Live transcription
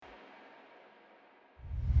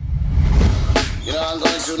I'm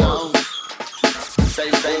going to now.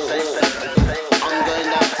 Same. I'm going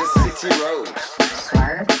down to City Road.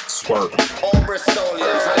 Swerve. All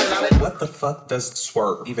Bristolians. What the fuck does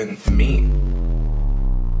swerve even mean?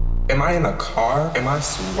 Am I in a car? Am I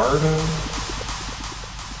swerving?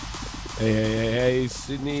 Hey,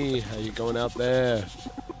 Sydney, how you going out there?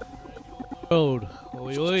 Road.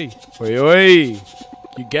 Oi, oi. Oi.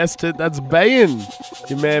 You guessed it, that's Bayan.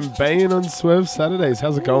 Your man Bayan on Swerve Saturdays.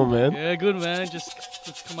 How's it going, man? Yeah, good, man. Just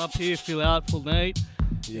come up here, feel out full night.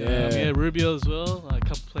 Yeah. Rubio as well.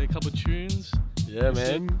 Play a couple of tunes. Yeah,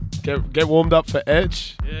 man. Get warmed up for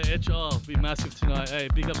Etch. Yeah, Edge, be massive tonight. Hey,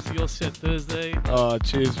 big up to your set Thursday. Oh,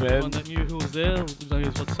 cheers, man. Everyone that knew who was there,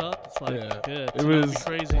 knows what's up. It's like, it was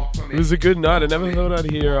crazy. It was a good night. I never thought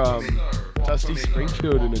I'd hear Dusty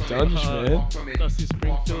Springfield in a dunge, man. Dusty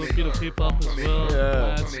Springfield, a bit of hip hop as well.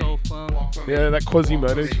 Yeah. Mad soul fun. Yeah, that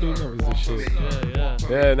Quasimodo tune, that was the shit. Yeah.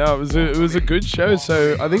 Yeah, no, it was a good show.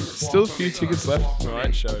 So I think still a few tickets left for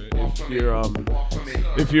tonight's show.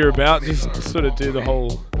 If you're about, just sort of do the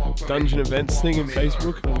whole dungeon events thing in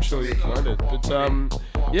Facebook, and I'm sure you'll find it. But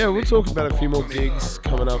yeah, we'll talk about a few more gigs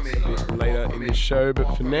coming up a bit later in the show.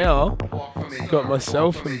 But for now, I've got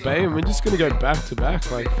myself and Bayan. We're just gonna go back to back,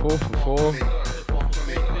 like 4 for 4.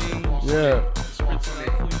 Yeah.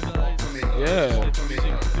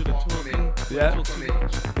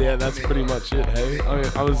 Yeah, that's pretty much it, hey?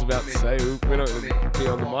 I was about to say, we're not going to be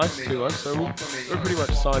on the mics too much, so we're pretty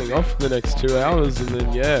much signing off for the next 2 hours, and then,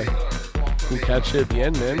 we'll catch you at the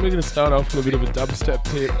end, man. We're going to start off with a bit of a dubstep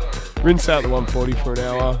tip, rinse out the 140 for an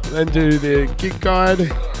hour, then do the gig guide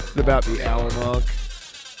at about the hour mark,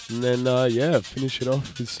 and then, finish it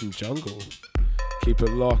off with some jungle. Keep it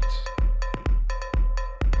locked.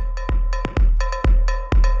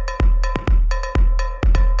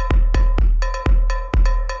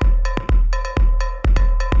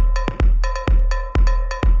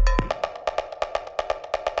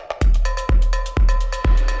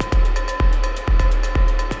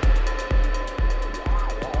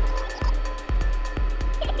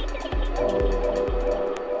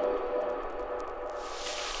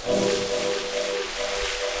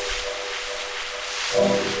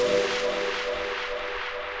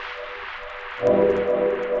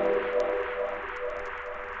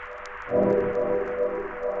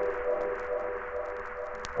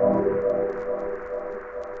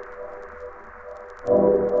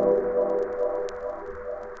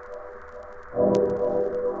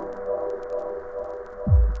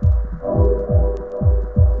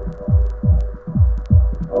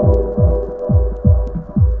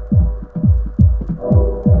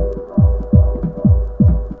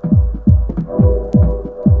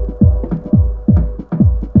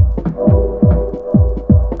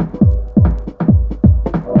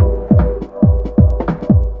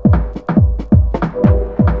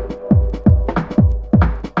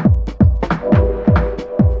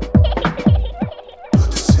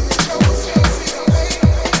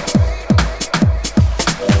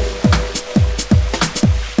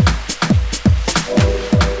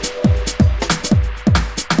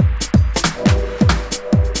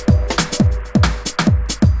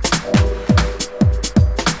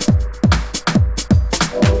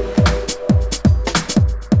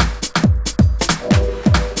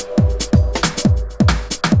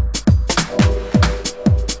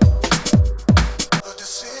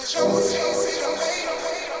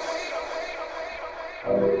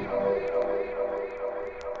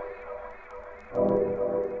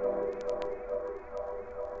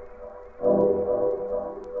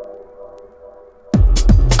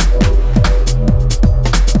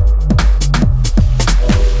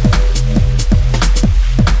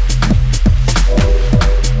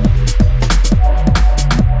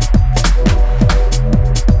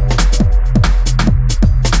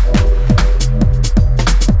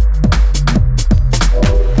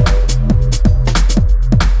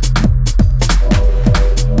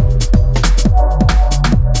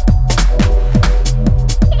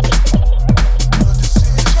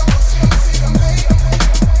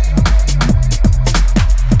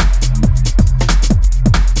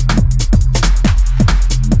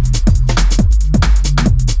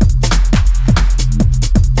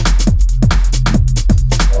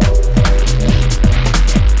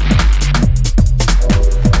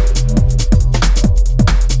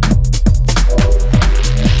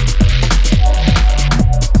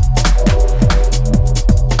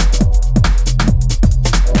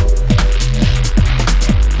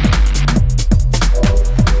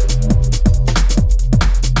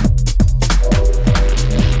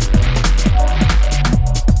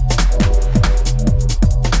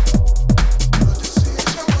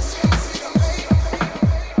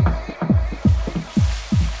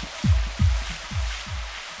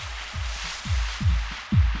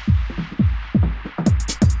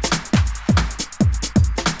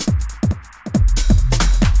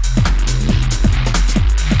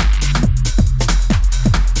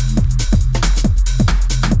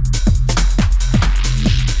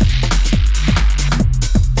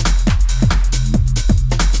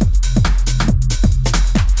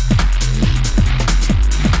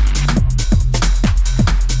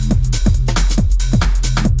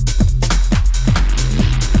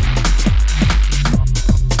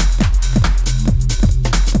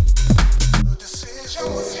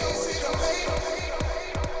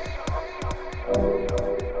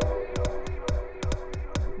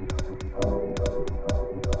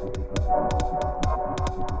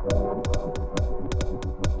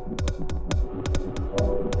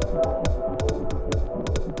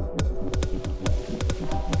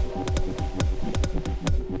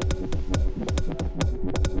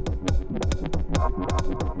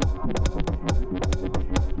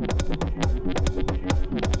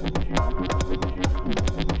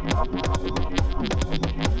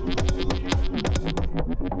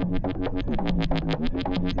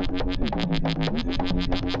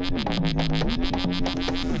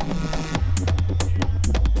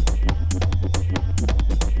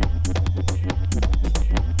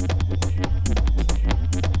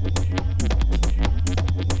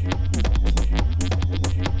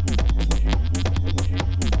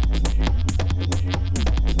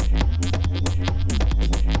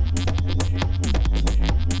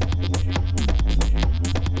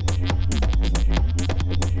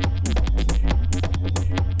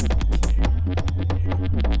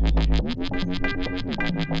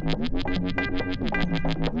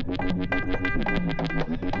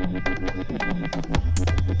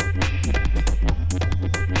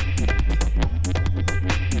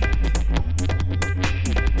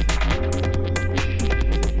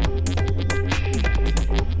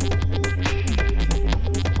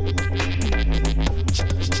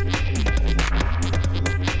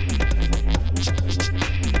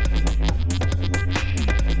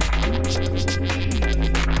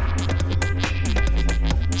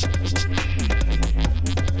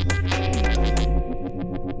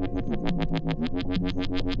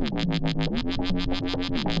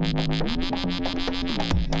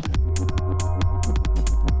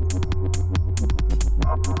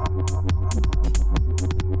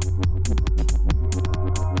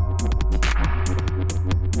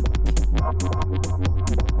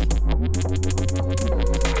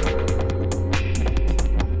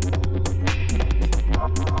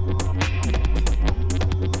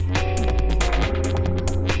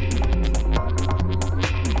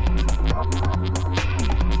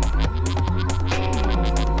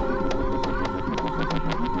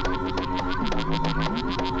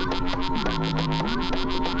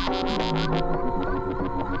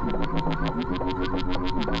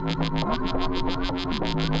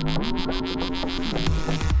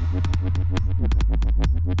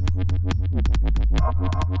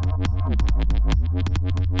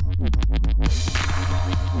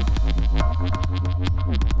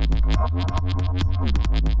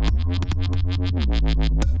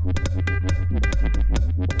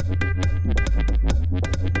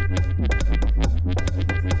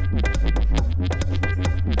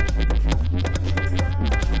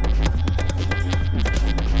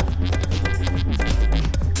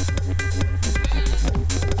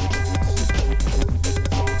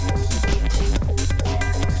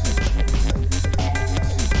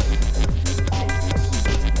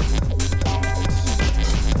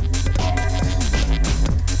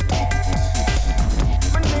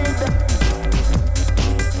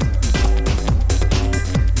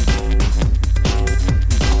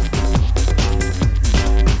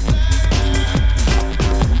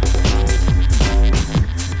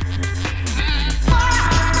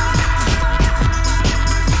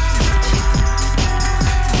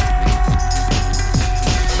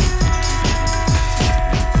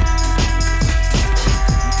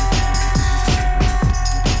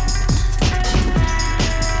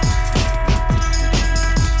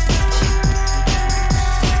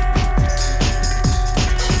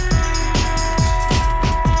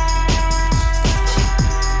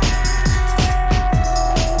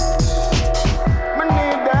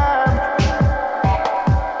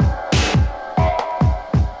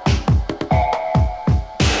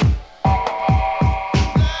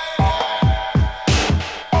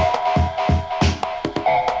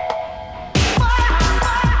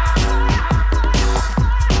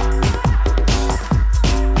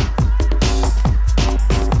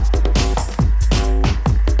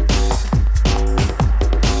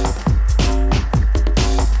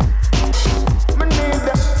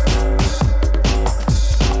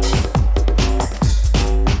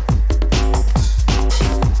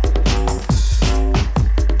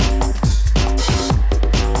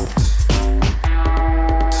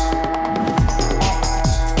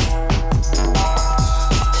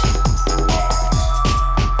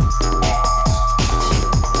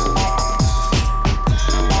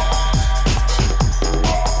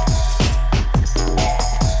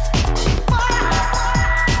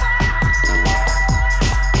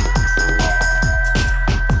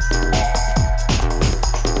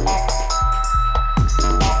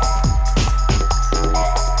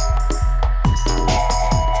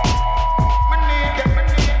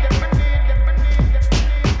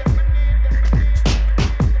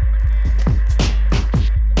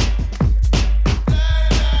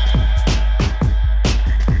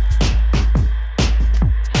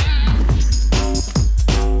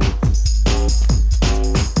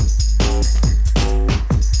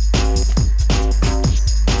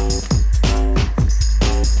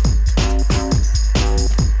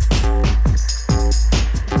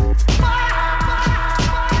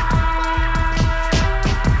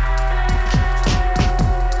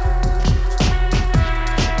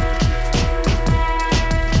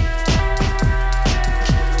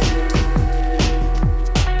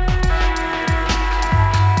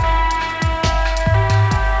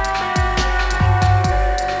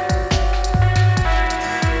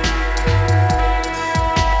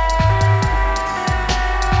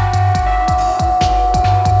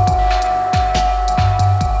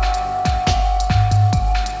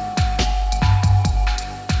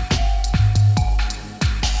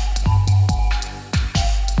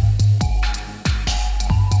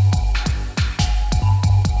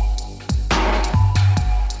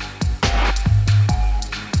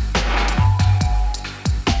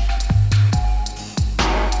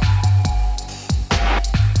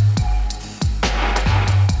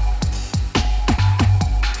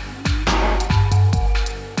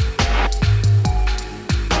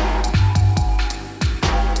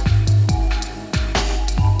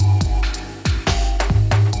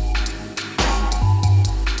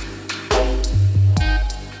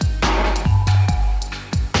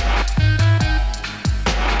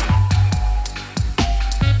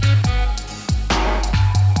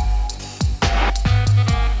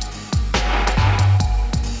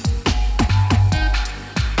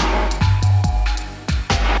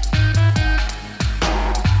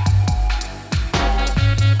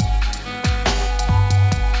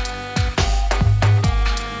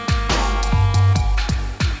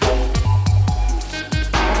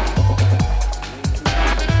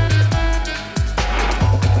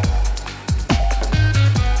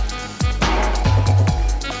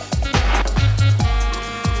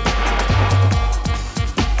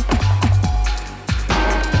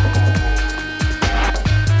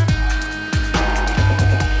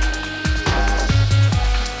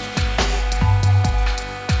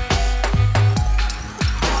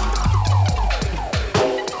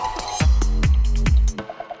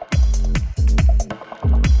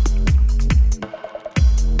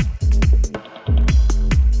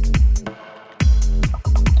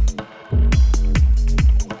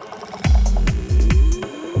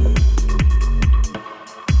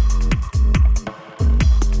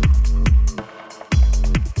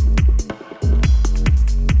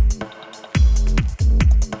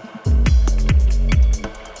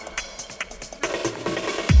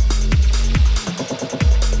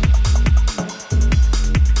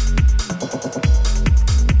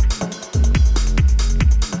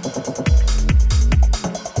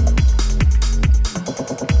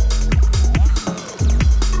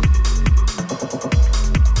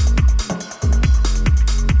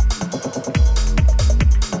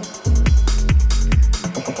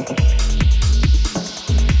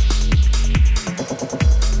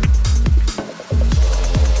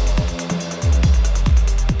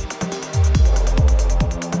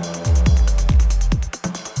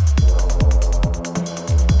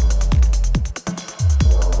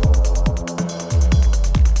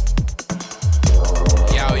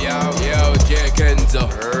 rise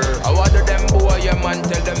up. I water them boy, yeah man,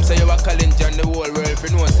 tell them say you a challenge and the whole world. If you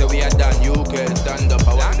know say we are done, you can stand up.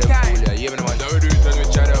 I want them fool, yeah. Even the ones that we do it when we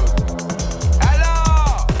chat out.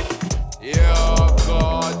 Hello! Yo,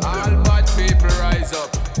 God, all bad people rise up.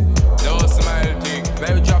 No smile thing.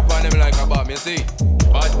 Let me drop on them like a bomb, you see?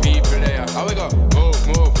 Bad people there. How we go?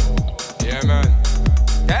 Move. Yeah, man.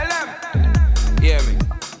 Tell them. Hear me.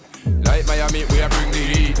 Like Miami, we are bring the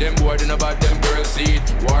heat. Them boy do not bad, them girls see it.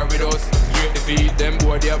 War with us, straight defeat. Them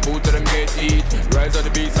boy they are boot to them get eat. Rise of the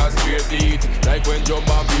beats are straight beat. Like when jump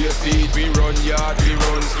and play speed. We run yard, we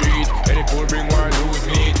run street. Any fool bring war, lose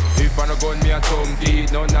meat. If I no gun, me a thumb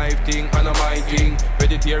teeth. No knife thing, I no my thing.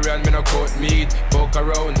 Vegetarian, me no cut meat. Fuck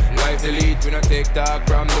around, life delete. We no take talk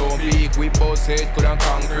from no peak. We both head, could and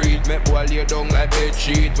concrete. Make boy lay down like bed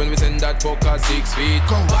sheet. When we send that fucker 6 feet.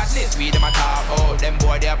 Come what this we them a talk out. Them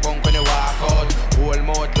boy they a punk when they walk out. Whole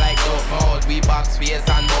mouth like dope mouth. We box face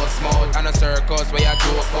and bust mouth. And a circus where you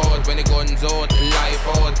joke out. When the guns out, life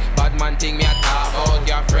out. Bad man thing me a talk out.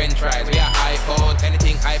 Your french fries, we a hype out.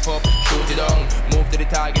 Anything hype up, shoot it down. Move to the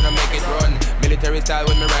target and make it run. Military style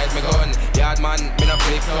when me rise my gun. Yard man, me no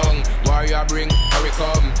flip tongue. Warrior bring, hurry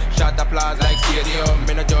come. Shot applause like stadium.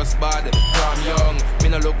 Me no just bad from young. Me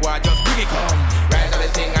no look what, just bring it come. Rise up the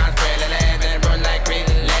thing and spray lele. Me run like green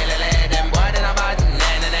lele. Them boy they no bad, na.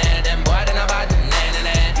 Them boy they no bad,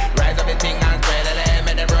 na. Rise up the thing and spray lele.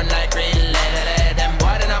 Me them run like green lele. Them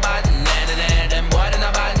boy they no bad, na. Them boy they no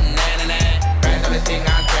bad, na. Rise up the thing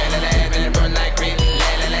and spray lele. Me them run like green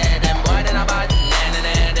lele. Them boy they no bad, na.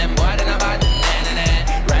 Them boy they no bad, na.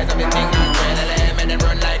 Rise up the thing and spray lele. Me them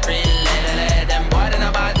run like green lele. Them boy they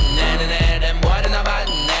no bad, na. Them boy they no bad,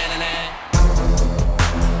 na.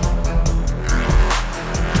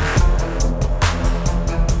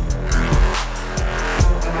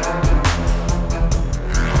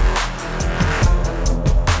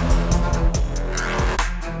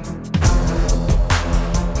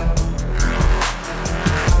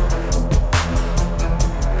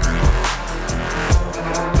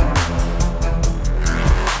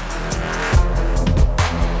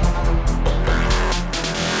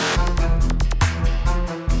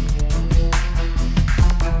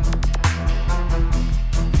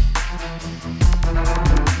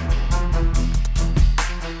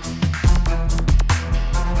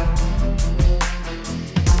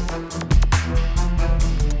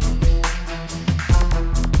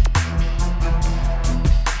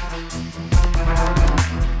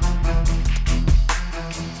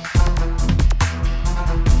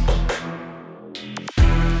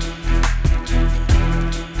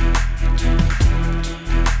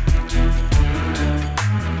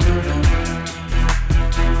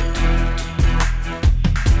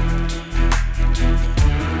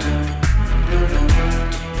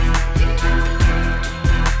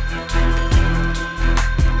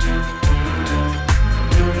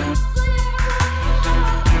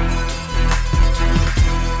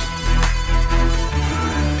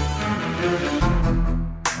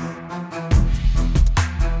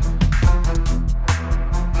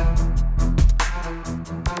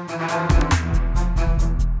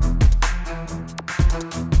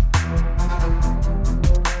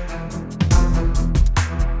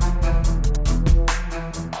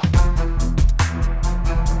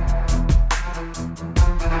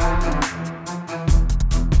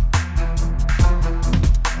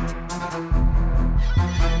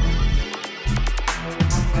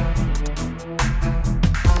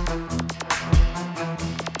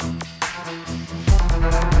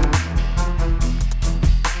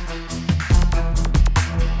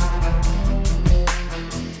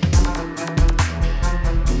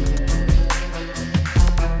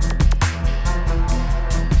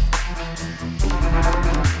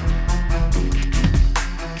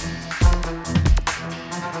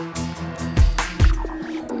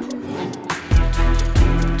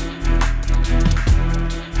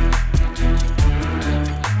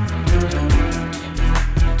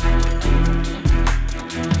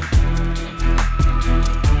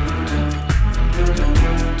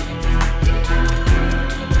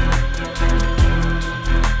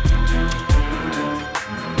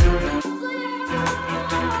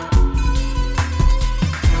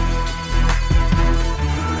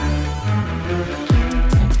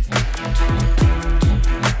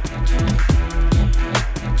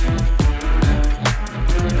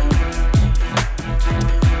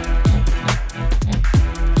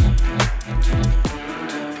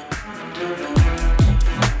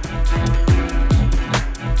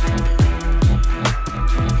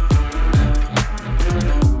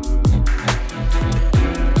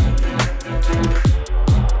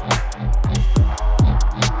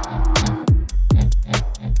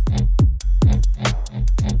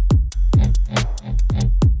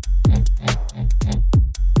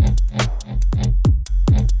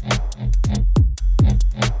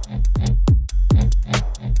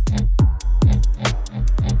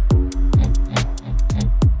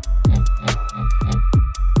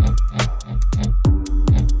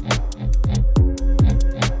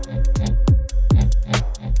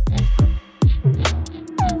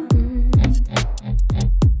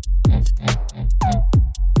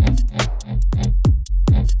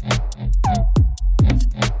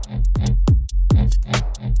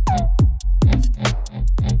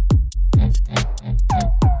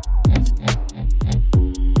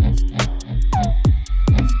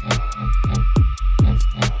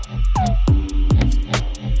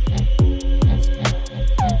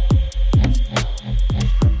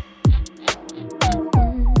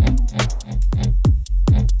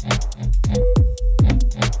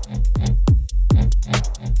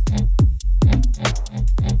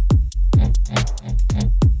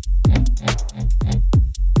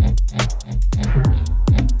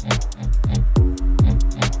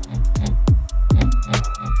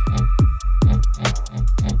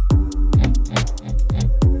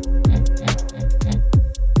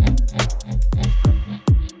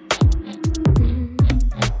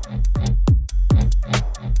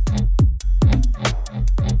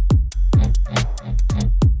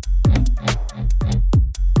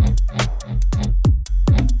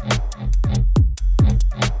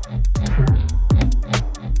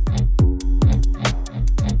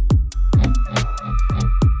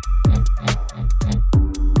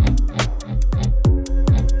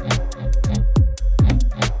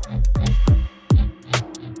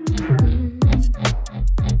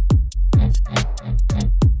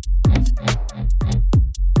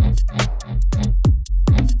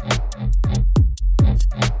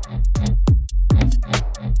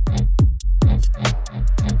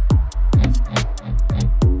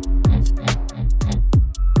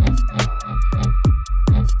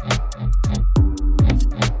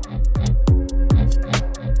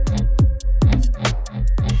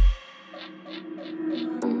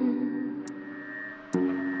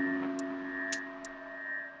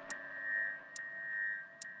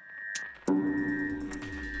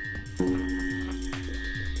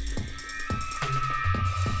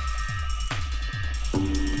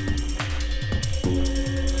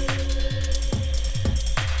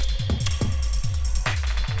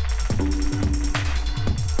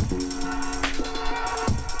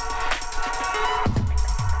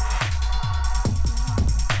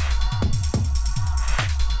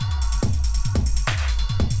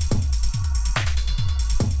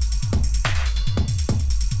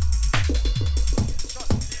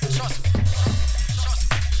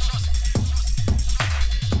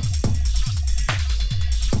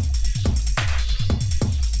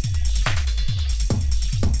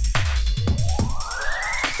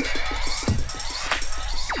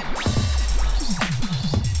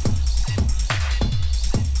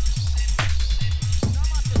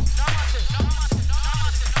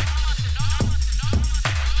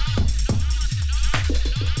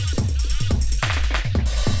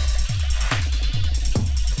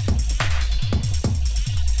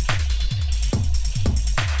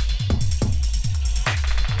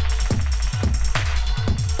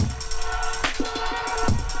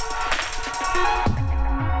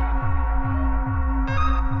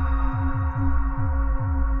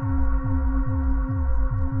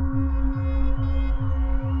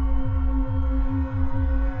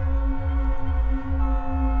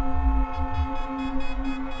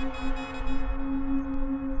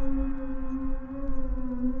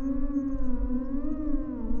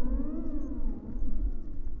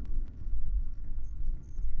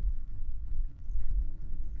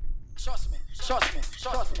 trust me,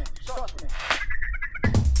 trust me, trust me.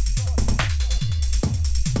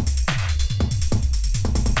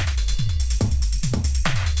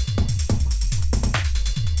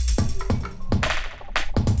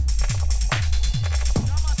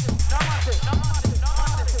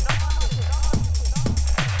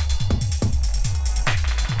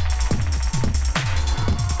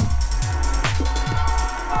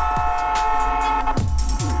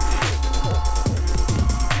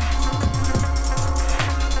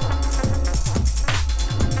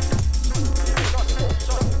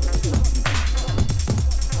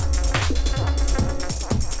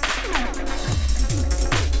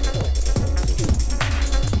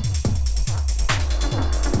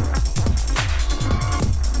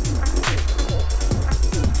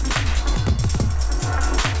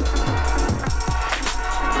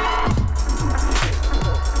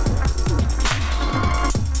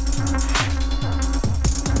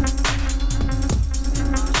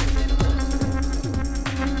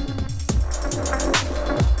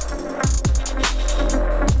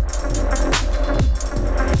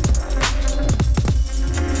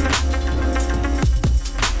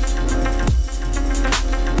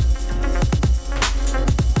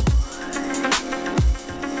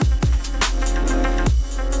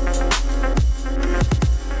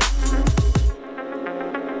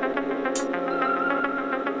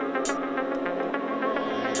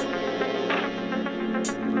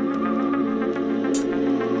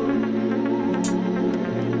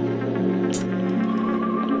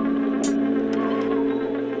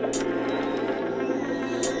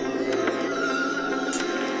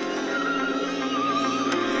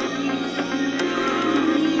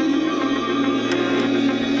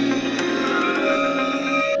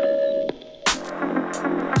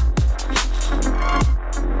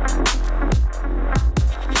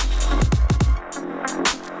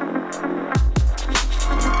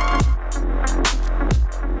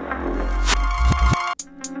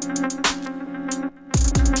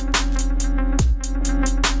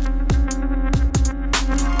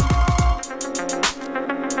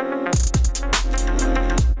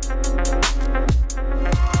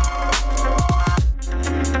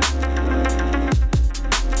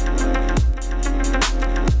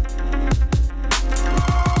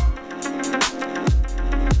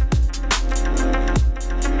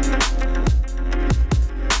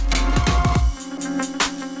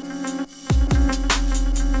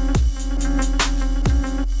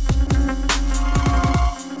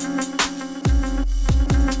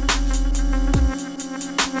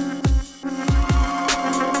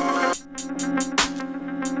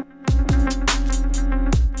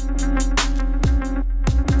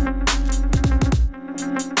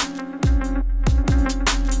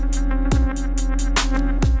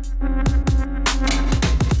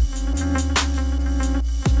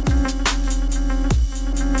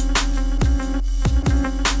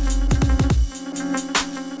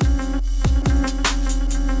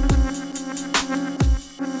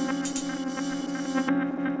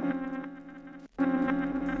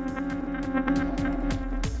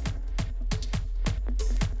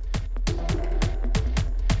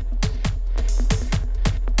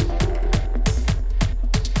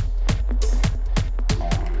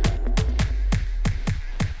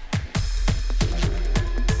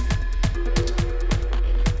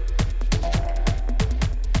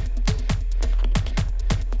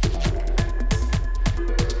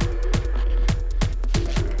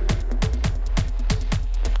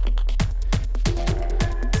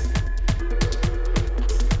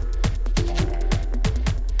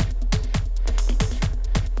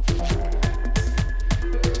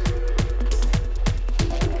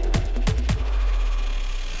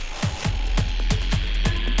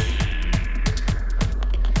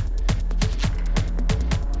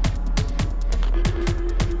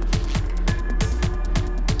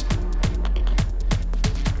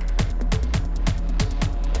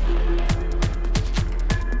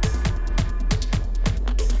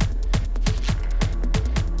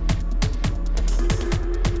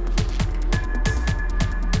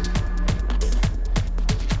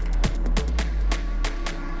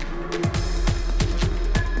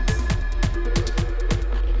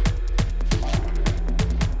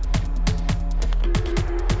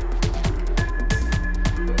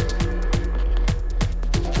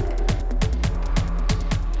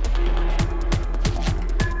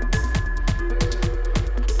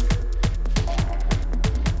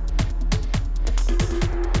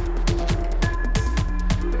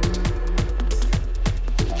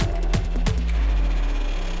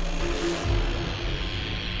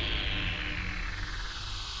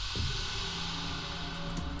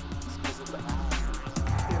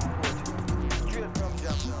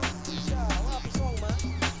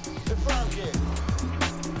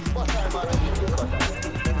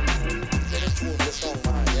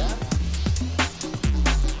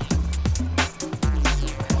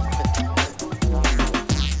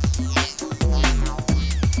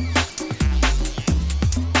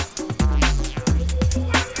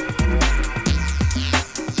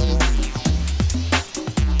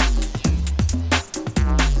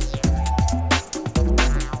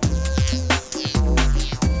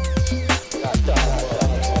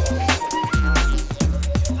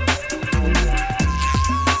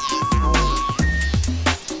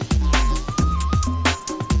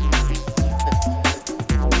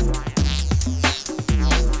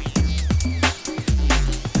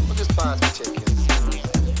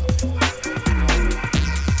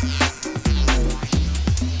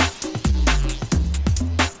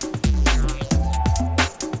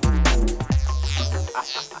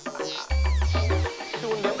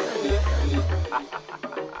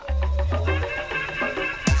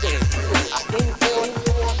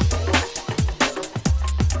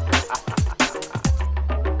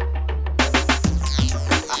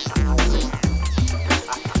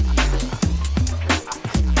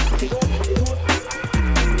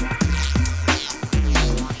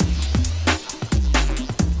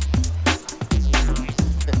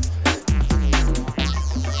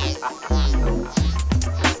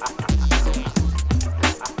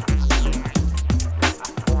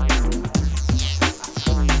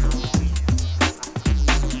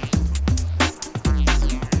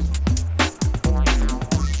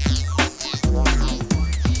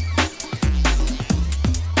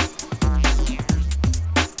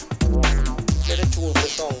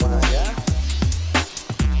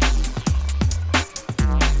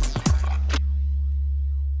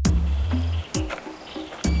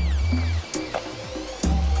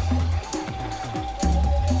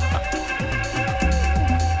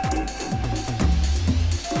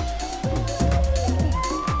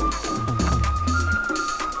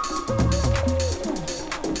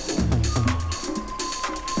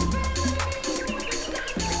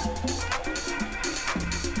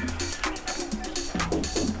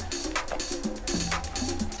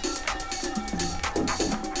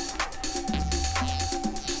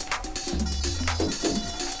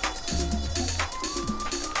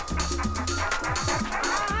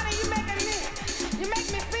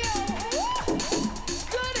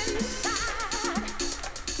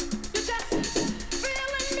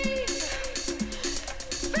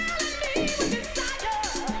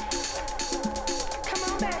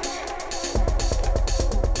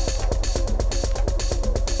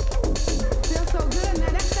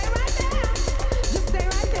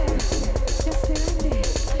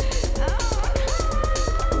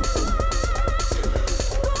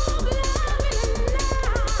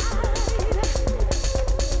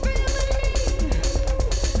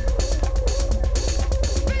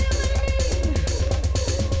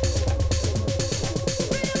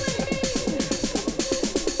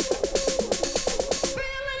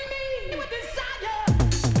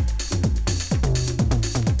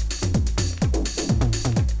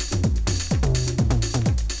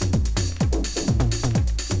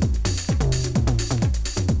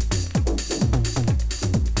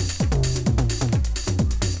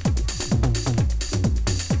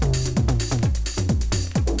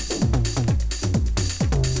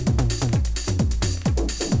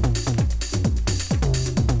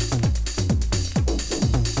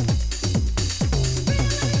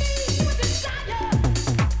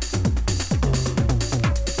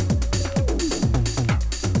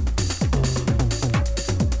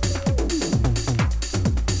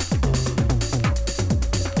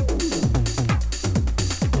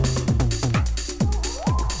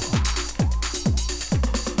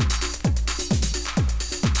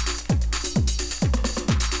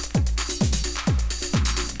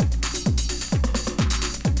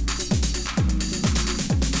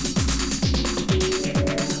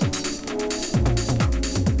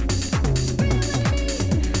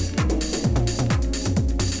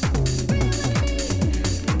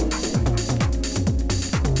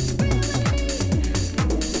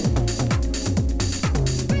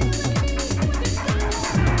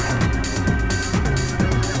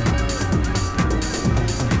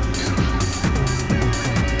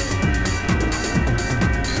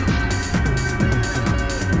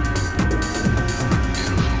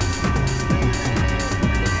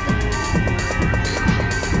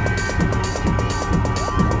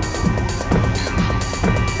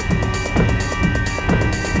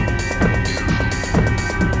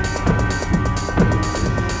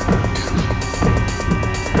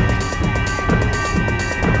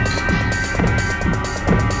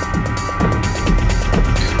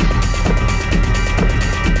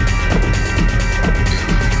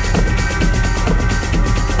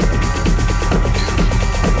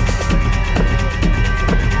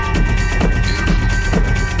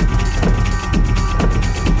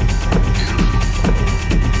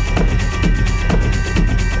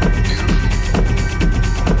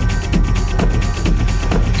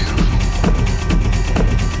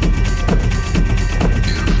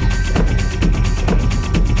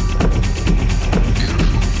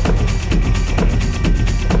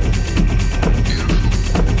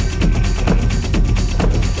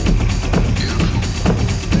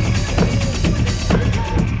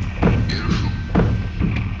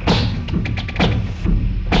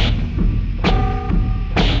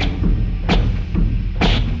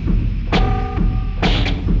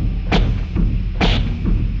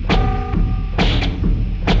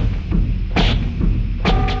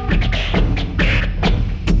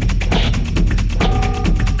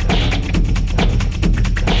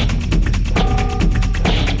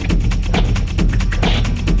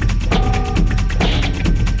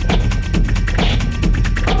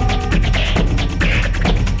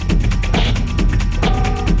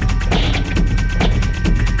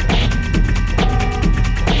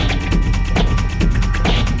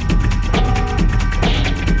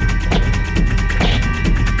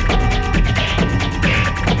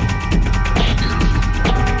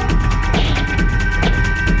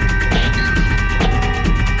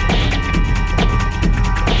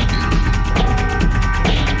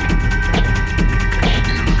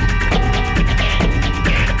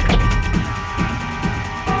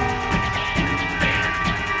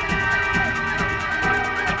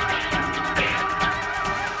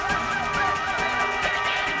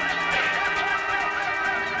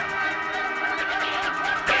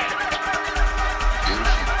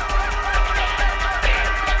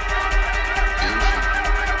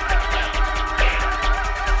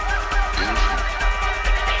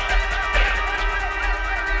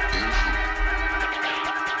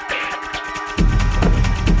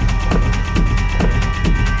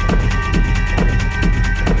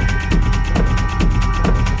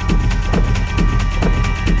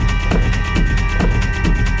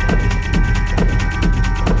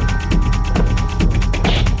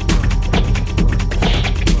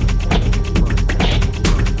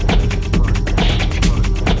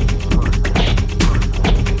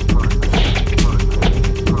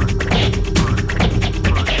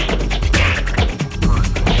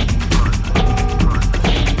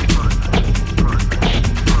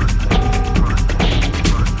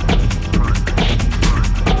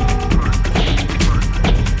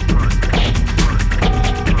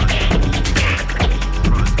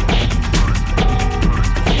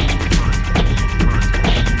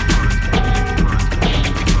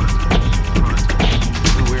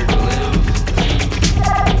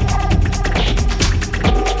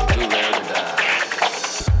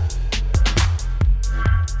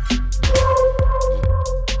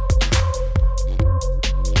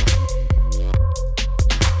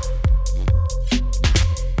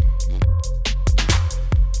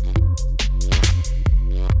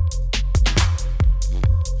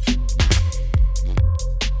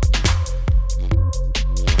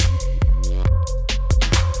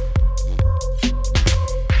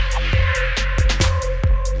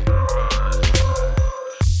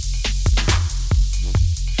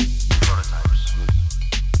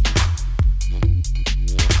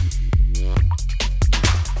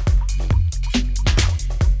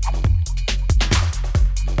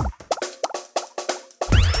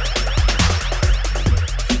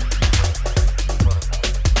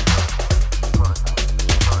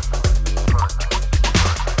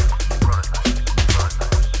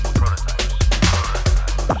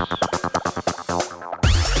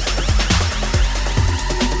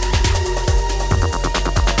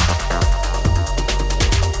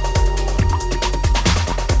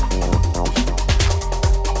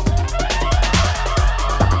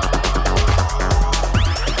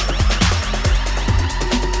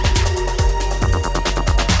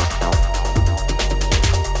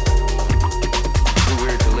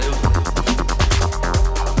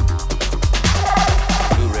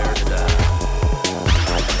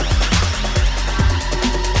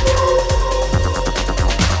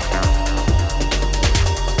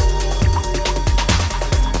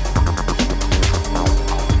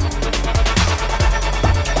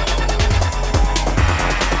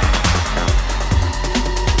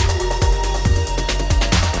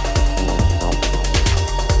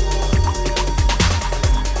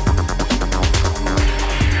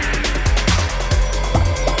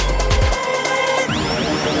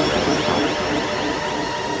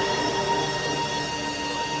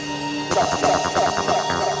 Too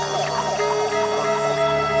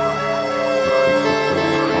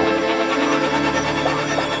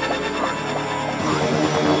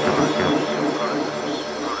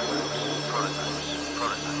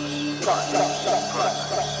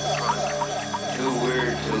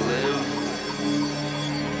weird to live,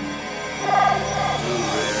 too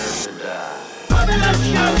rare to die.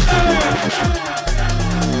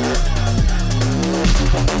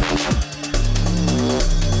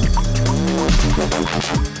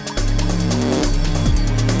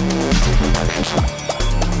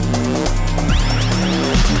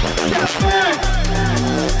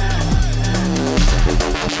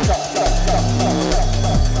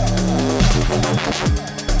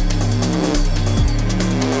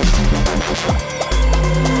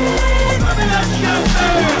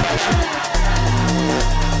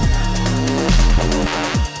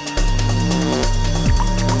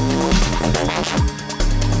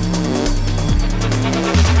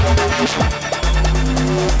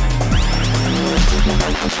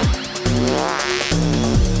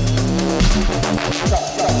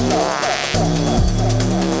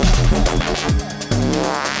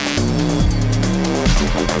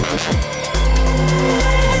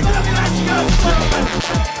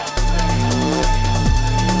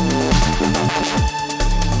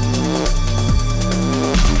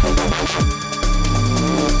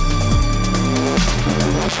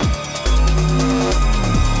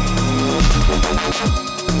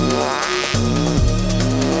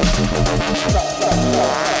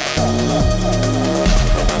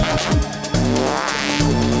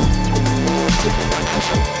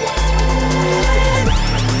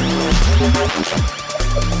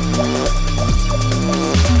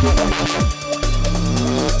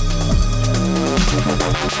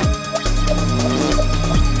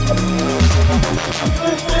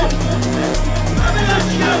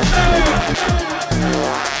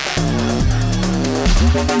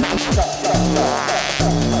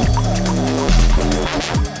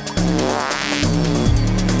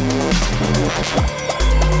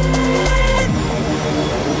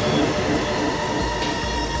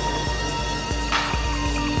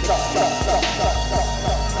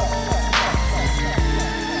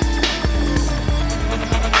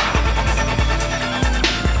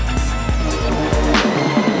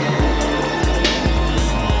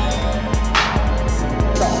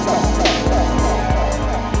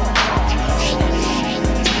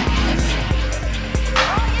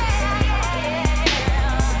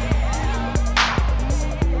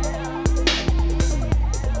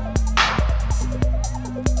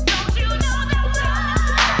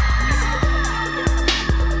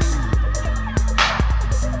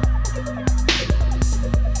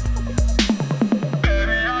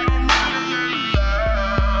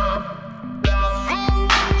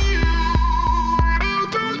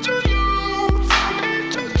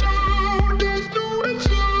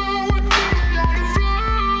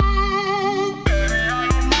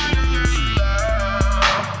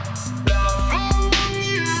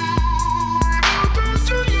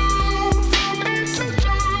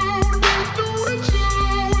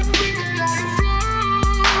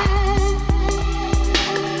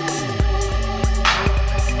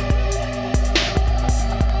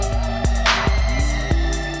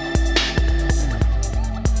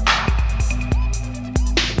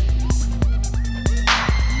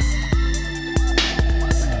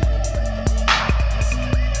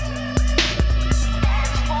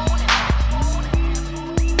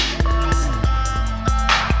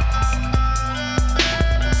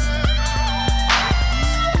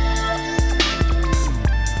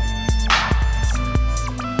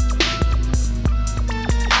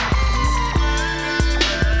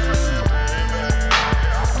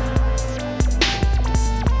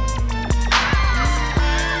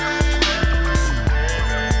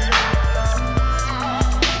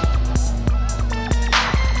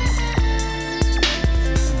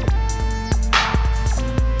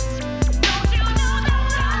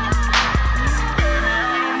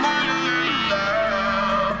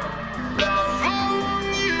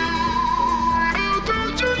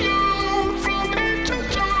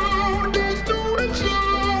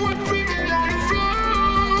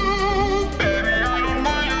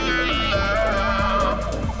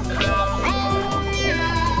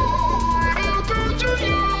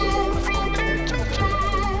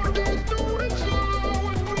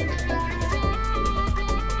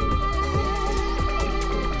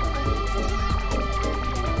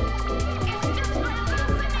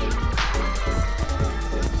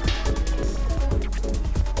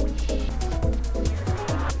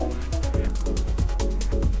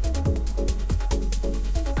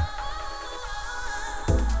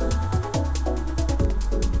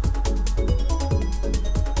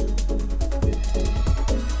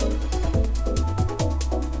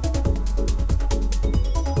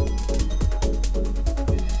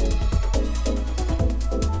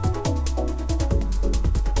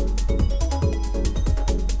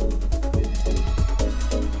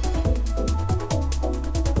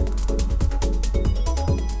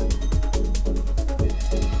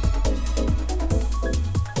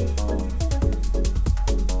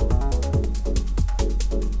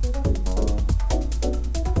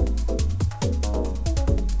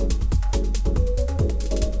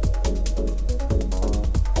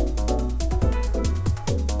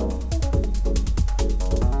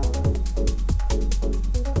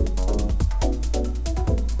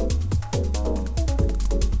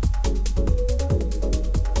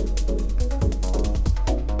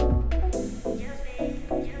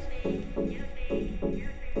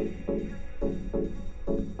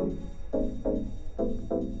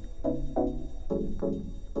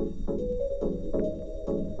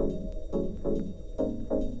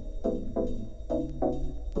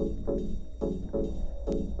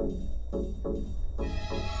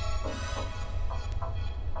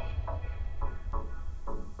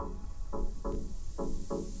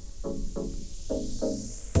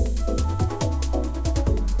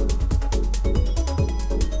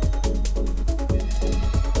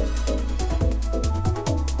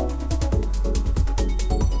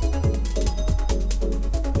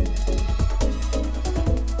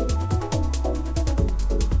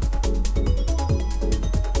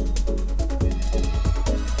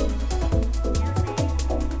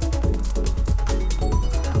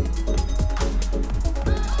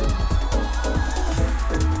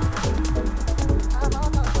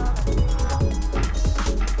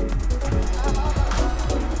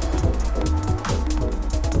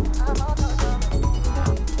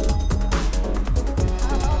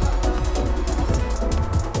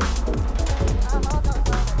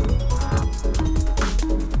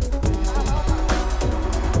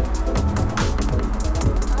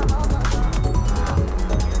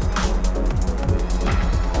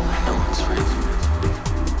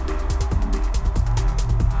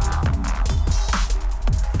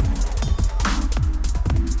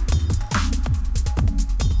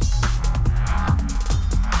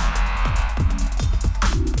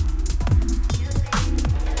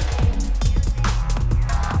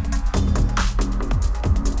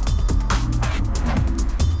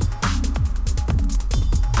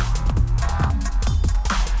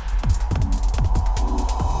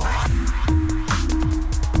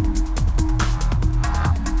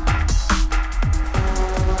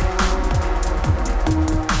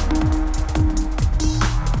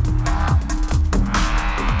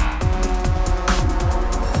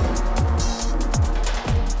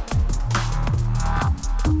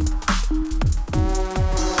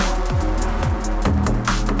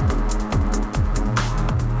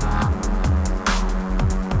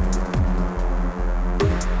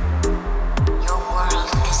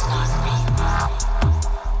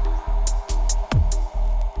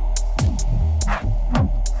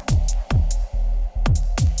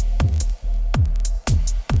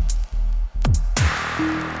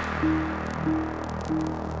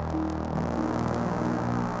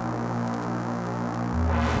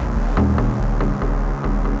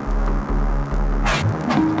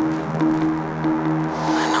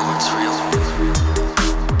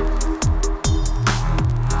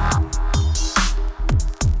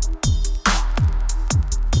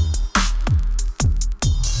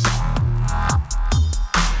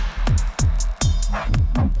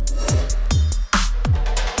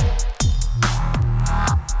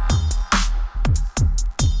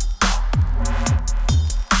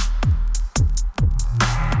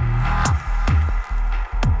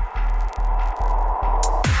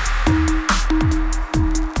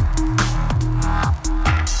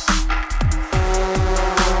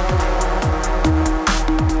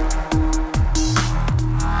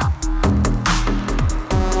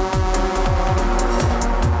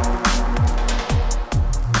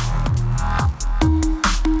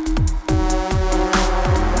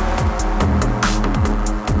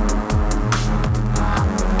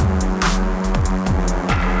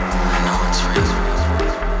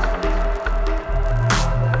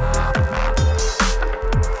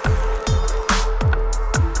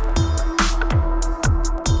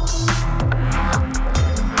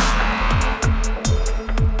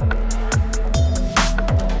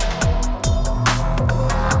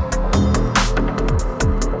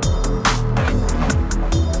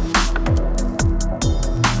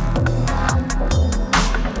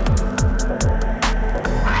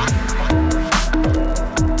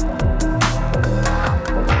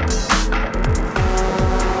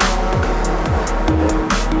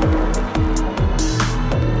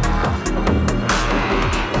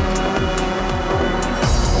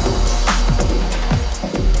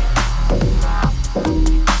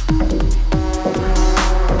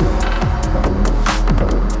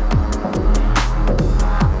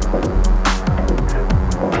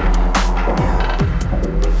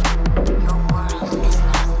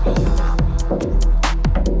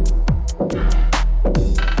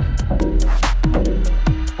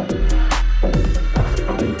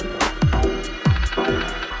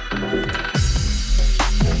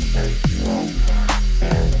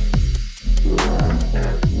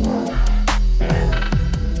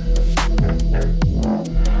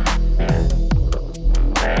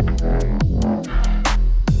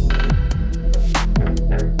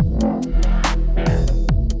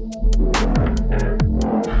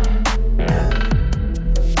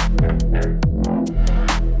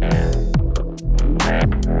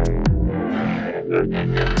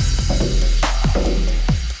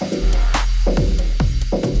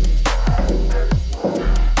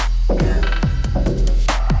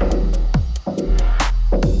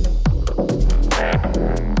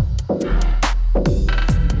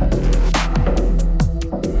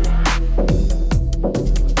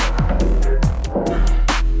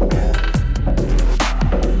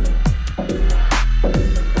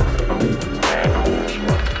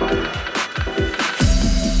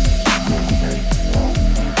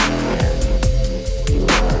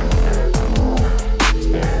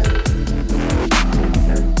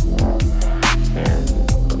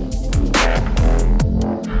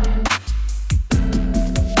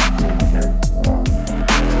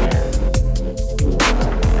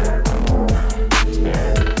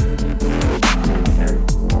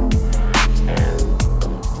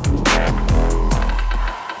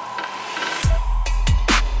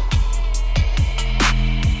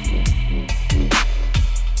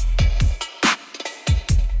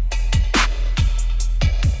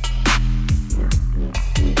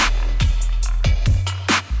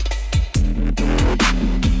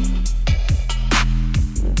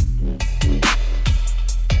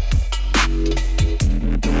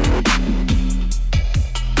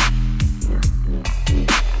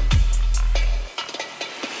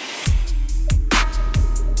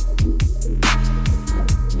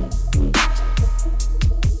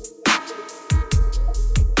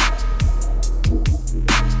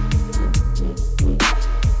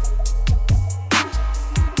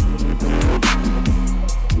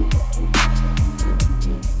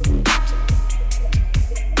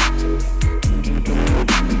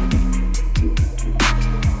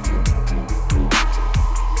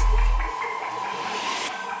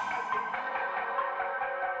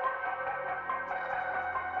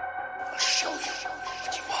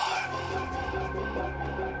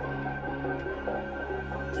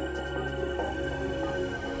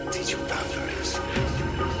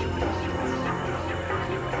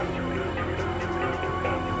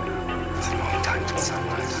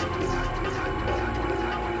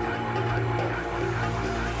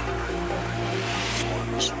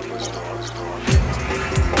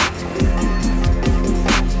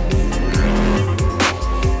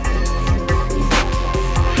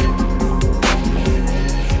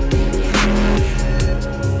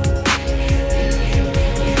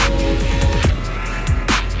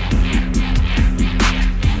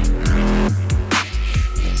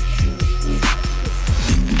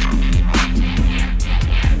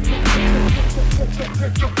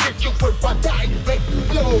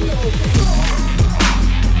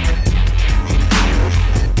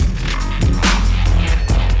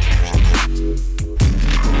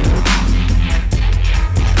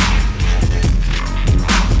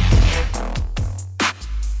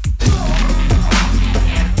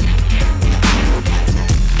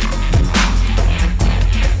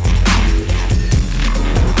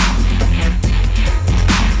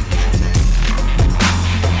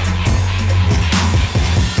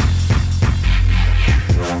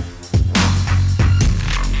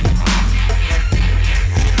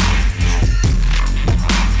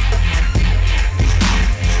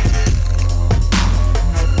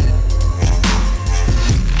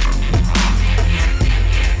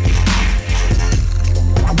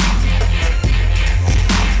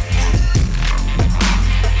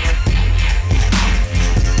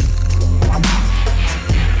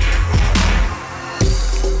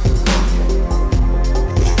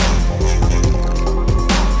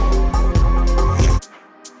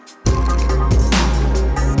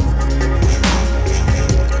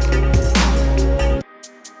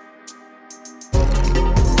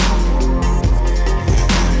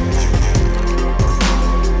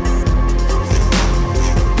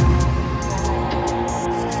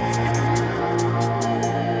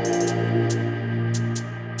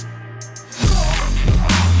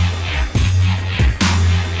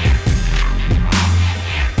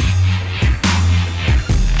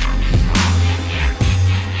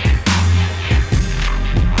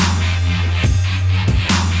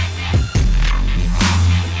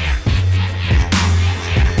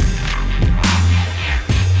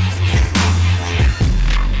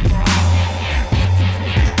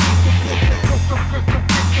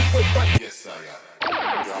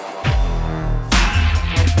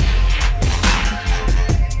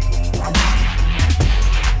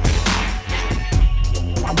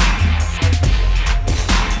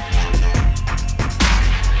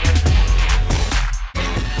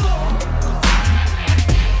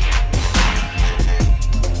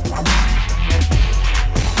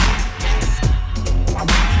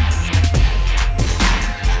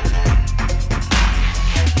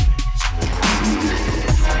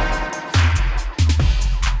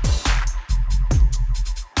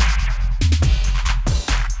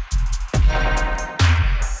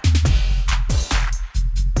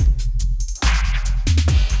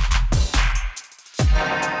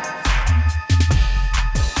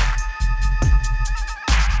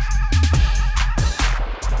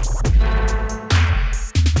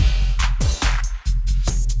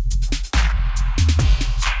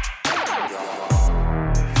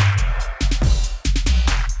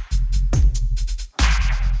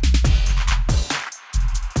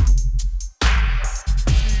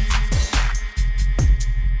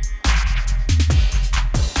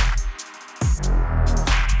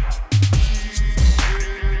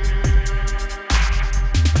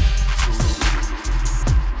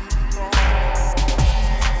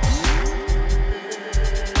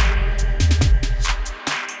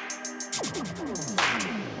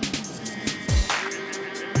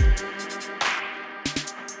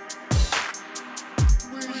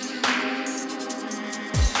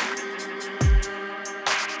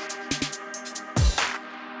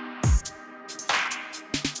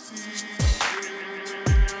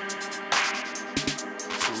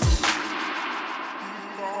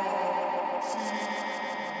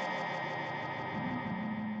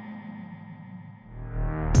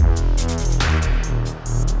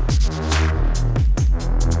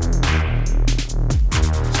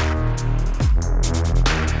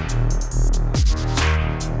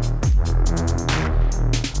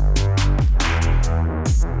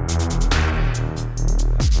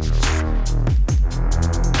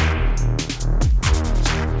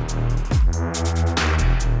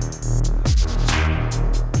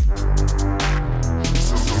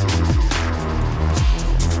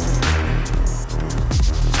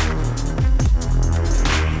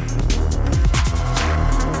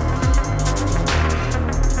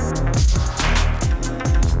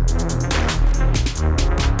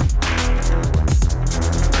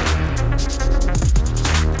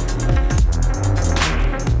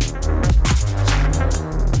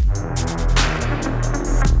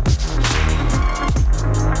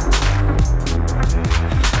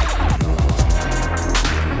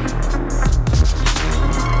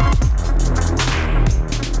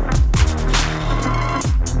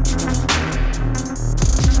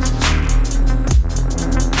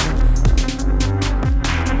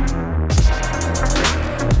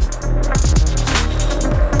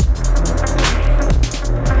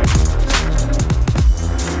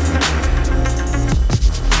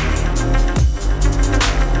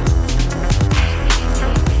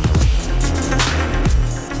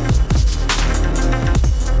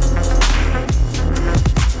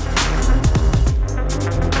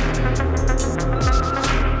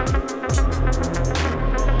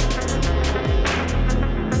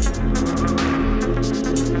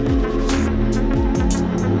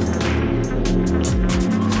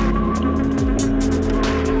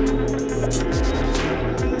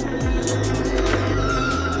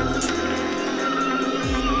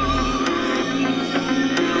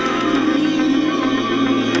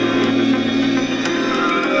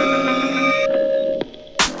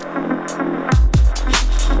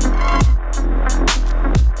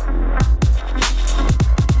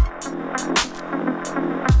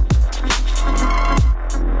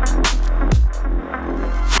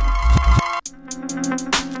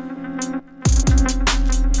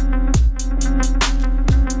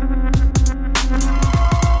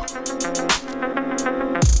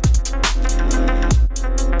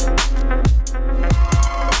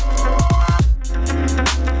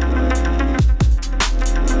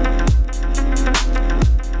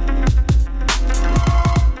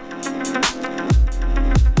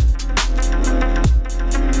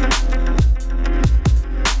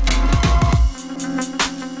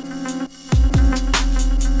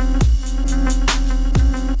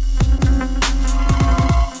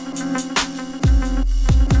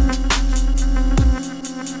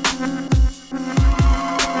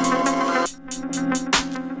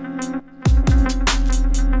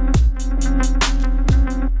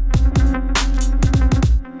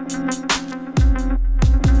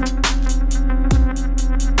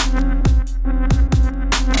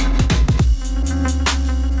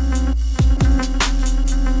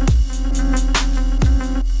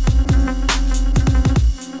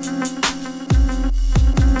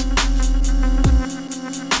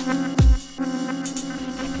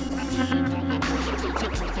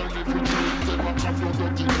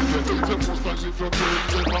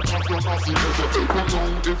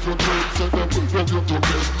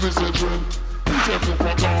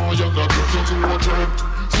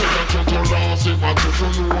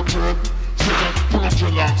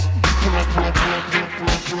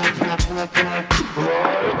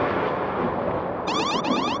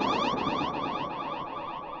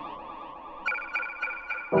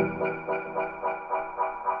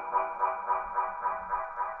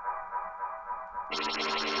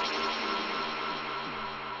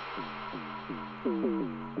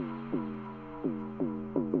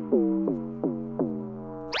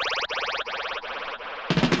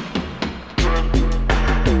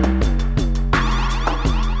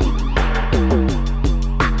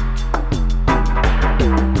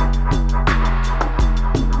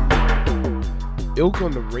 Ilk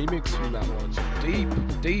on the remix from that one.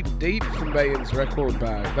 Deep from Bayan's record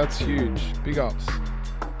bag. That's huge. Big ups.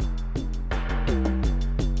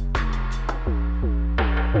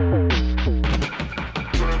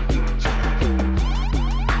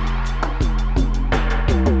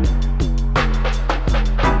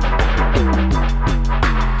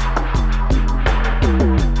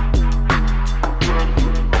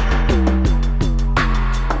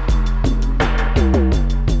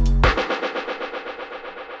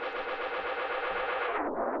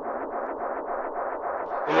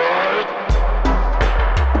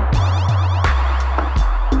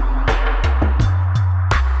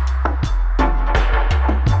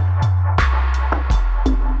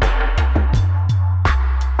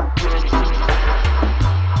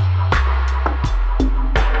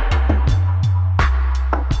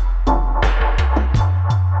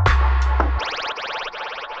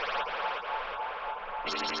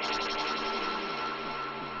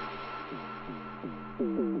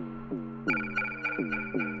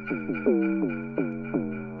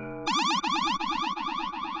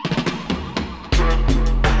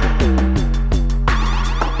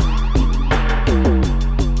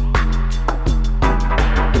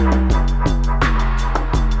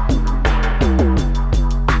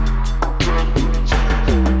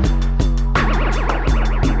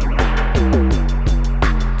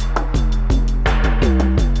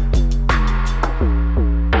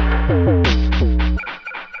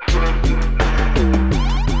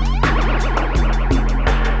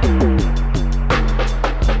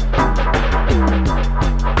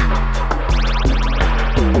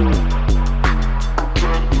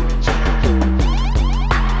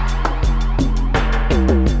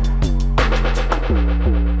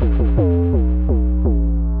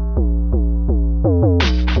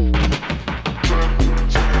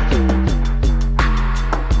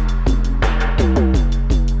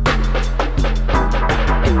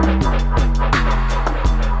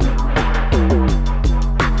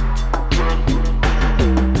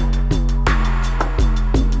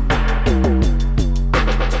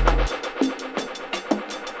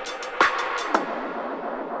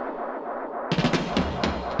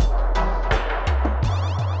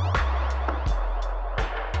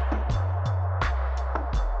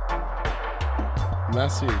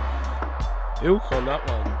 Massive. Ilk on that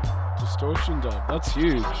one. Distortion dub. That's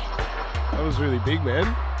huge. That was really big,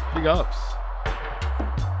 man. Big ups.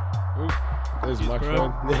 Ooh, there's the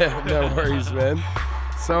microphone. Yeah, no worries, man.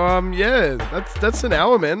 So, yeah, that's an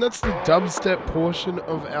hour, man. That's the dubstep portion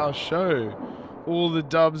of our show. All the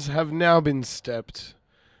dubs have now been stepped.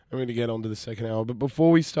 I'm going to get on to the second hour. But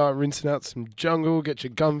before we start rinsing out some jungle, get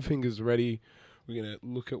your gun fingers ready. We're going to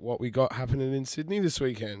look at what we got happening in Sydney this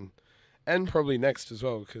weekend. And probably next as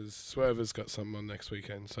well, because Swerve has got something on next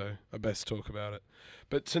weekend, so I best talk about it.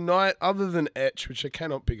 But tonight, other than Etch, which I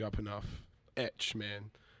cannot big up enough, Etch,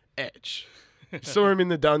 man. Etch. Saw him in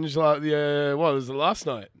the dungeon what was it, last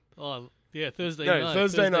night? Oh, yeah, Thursday night.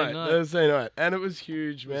 Thursday night. And it was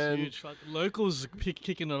huge, man. Huge. Locals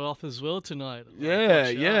kicking it off as well tonight.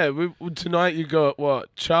 Yeah. Tonight you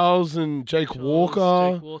got, Charles and Jake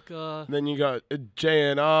Walker. Then you got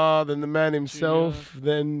JNR, then the man himself,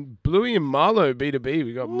 then Bluey and Marlo, B2B.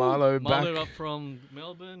 We got Marlo back. Marlo up from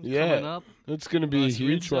Melbourne, coming up. It's going to be a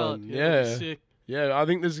huge one. Yeah. Sick. Yeah, I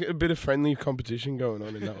think there's a bit of friendly competition going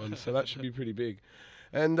on in that one, so that should be pretty big.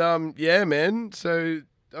 And, yeah, man, so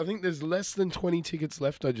I think there's less than 20 tickets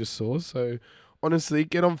left, I just saw. So, honestly,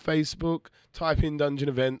 get on Facebook, type in Dungeon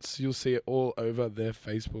Events. You'll see it all over their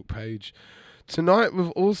Facebook page. Tonight,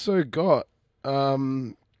 we've also got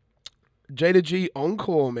Jada G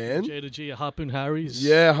Encore, man. Jada G, Harpoon Harry's.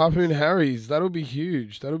 Yeah, Harpoon Harry's. That'll be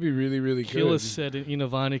huge. That'll be really, really good. Killer set in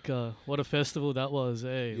Ivanica. What a festival that was,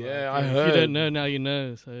 eh? Yeah, I heard. If you don't know, now you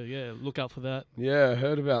know. So, yeah, look out for that. Yeah, I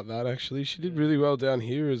heard about that, actually. She did really well down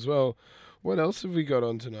here as well. What else have we got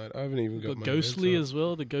on tonight? I haven't even got my Ghostly notes as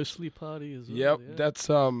well. The Ghostly party as well. Yep, yeah.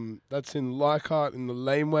 that's in Leichhardt in the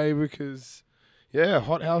laneway because, yeah,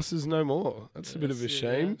 Hot House is no more. That's a bit of a that's it,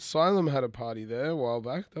 shame. yeah. Asylum had a party there a while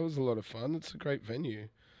back. That was a lot of fun. It's a great venue.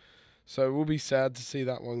 So we'll be sad to see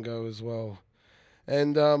that one go as well.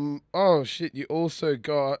 And, oh shit, you also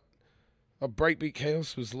got a Breakbeat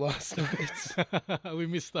Chaos was last night. We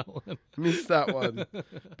missed that one. Missed that one.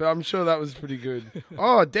 But I'm sure that was pretty good.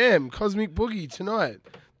 Oh, damn, Cosmic Boogie tonight.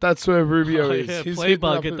 That's where Rubio Oh, is. yeah, He's Play hitting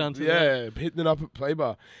Bar, up get at- down to Yeah, hitting it up at Play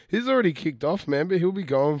Bar. He's already kicked off, man, but he'll be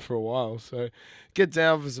going for a while. So get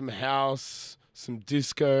down for some house, some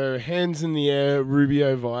disco, hands in the air,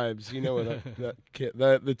 Rubio vibes. You know what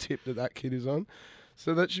the tip that kid is on.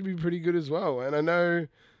 So that should be pretty good as well. And I know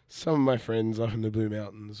some of my friends up in the Blue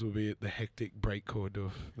Mountains will be at the hectic breakcore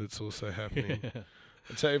doof that's also happening. Yeah.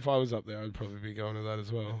 I'd say if I was up there, I'd probably be going to that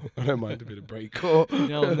as well. I don't mind a bit of breakcore.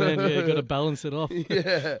 Now and then, yeah, got to balance it off.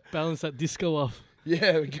 Yeah, Balance that disco off.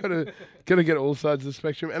 yeah, we gotta get all sides of the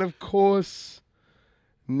spectrum. And of course,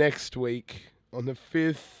 next week on the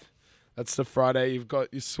 5th, that's the Friday, you've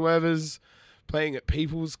got your Swervers playing at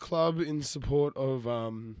People's Club in support of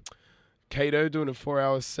Kato doing a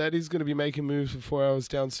 4-hour set. He's going to be making moves for 4 hours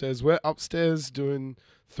downstairs. We're upstairs doing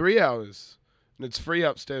 3 hours. And it's free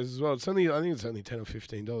upstairs as well. I think it's only $10 or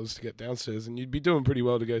 $15 to get downstairs. And you'd be doing pretty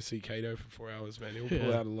well to go see Kato for 4 hours, man. He'll pull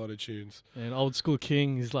Yeah. out a lot of tunes. And Old School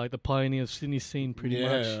King is like the pioneer of Sydney scene pretty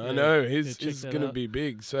much. Yeah, I know. Yeah, He's check that going to out. be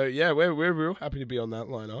big. So, yeah, we're real happy to be on that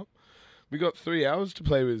lineup. We got 3 hours to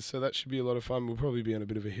play with, so that should be a lot of fun. We'll probably be on a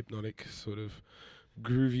bit of a hypnotic sort of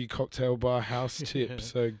groovy cocktail bar house tip. Yeah.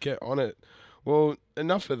 So get on it. Well,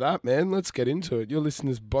 enough of that, man. Let's get into it. You're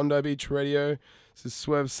listening to Bondi Beach Radio. This is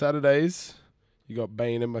Swerve Saturdays. You got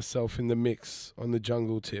Bayan and myself in the mix on the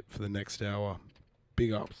jungle tip for the next hour.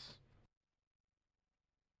 Big ups.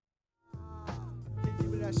 Give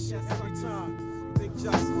me that shit every time. Big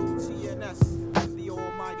Just TNS, the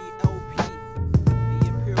almighty LP, the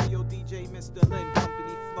Imperial DJ Mr. Lynn,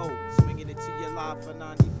 Company Flow, swinging it to your live for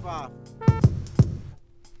 95.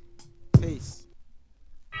 Peace.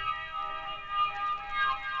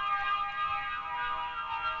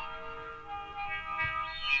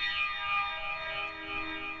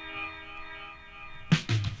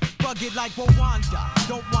 Rugged like Rwanda,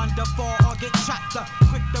 don't wander far or get chopped up.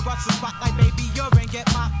 Quick to rush the spot like baby urine, get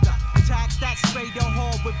mopped up. Tax that spray the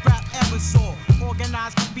hall with rap aerosol.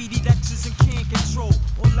 Organized graffiti lectures and can't control.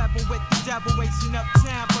 On level with the devil, racing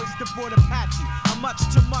uptown, first aboard Apache. I'm much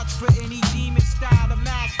too much for any demon style to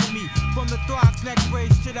master me. From the Throgs neck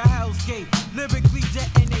bridge to the Hell's Gate, lyrically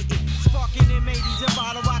detonating. Sparking in 80s and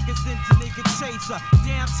bottle rockets into nigga chaser.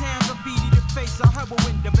 Downtown graffiti to face a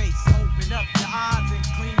heroin debase. Open up the eyes and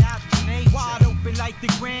clean out the nature. Wide open like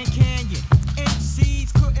the Grand Canyon.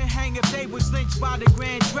 MCs couldn't hang if they was lynched by the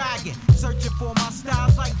Grand Dragon. Searching for my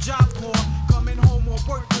styles like Job Corps. Coming home on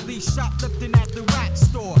work release, shoplifting at the rap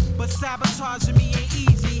store. But sabotaging me ain't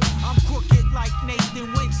easy. I'm crooked like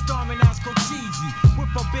Nathan Wink, storming Asco Cheesy.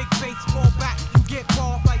 With a big baseball bat, you get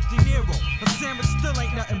balled like De Niro. A sandwich still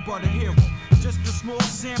ain't nothing but a hero. Just a small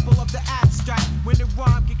sample of the abstract. When the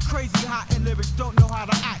rhyme get crazy hot and lyrics don't know how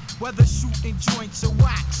to act. Whether shooting joints or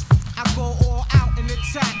wax, I go all out and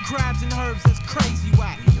attack crabs and herbs that's crazy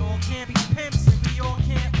whack. We all can't be pimps and we all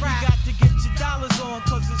can't rap. You got to get your dollars on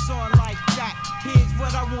cause it's on like that. Here's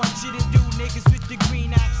what I want you to do, niggas with the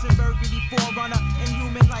green axe and burgundy forerunner.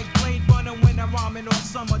 Inhuman like Blade Runner when I'm rhyming all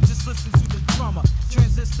summer. Just listen to the drummer.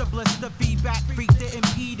 Transistor blister, feedback, freak the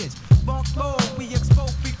impedance. Funk mode, we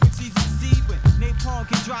expose frequencies exceed when napalm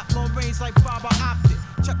can drop long range like fiber optic.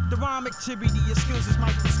 Check the rhyme activity, your skills is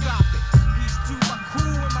microscopic. Peace to my crew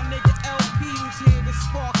and my nigga LP who's here to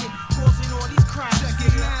spark it, causing all these crimes. Check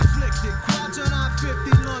it, man, afflicted. Quadrant on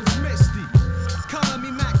 50 lungs misty. Calling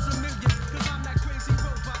me Maximilian, cause I'm that crazy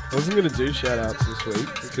robot. I wasn't going to do shout-outs this week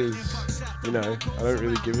because, you know, I don't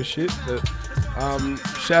really give a shit. But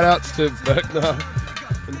shout-outs to Berkner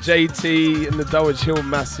and JT and the Dulwich Hill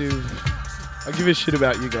Massive. I give a shit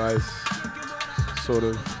about you guys. Sort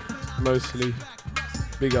of. Mostly.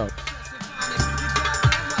 Big up.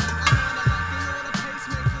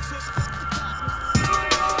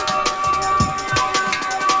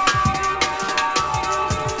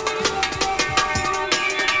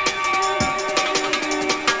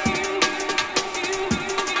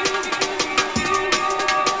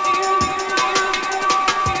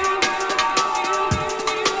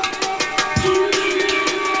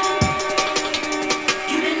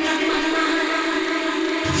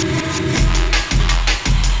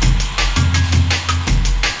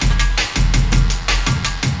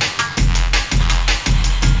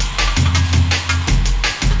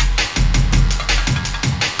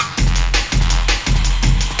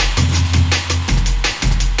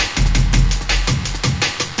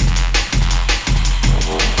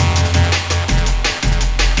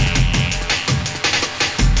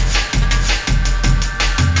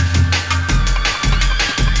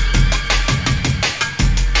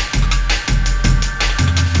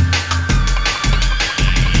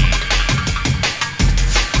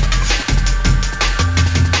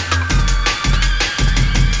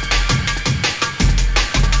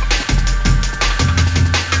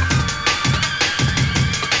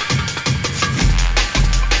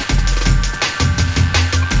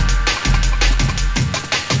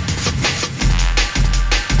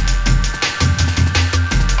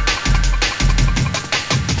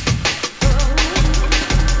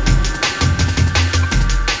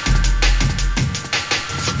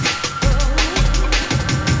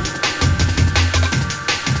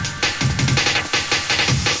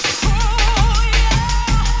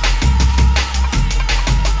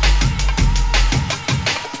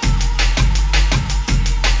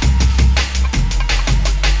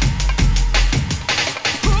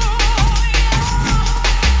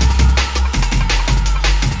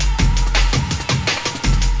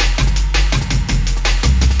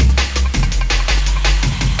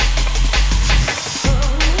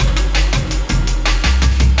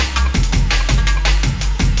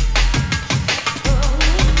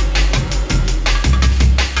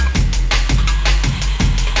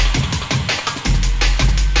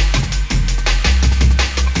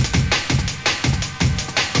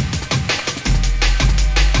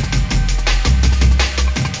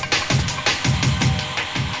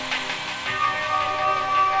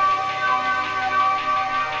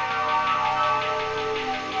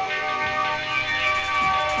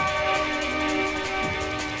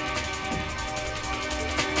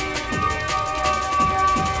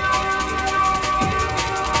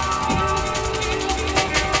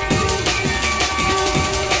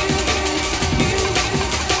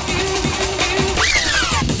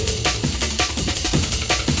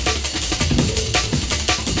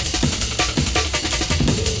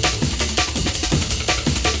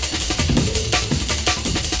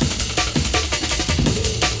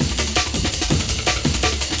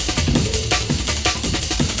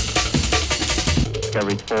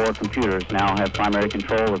 every 4 computers now have primary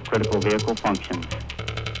control of critical vehicle functions.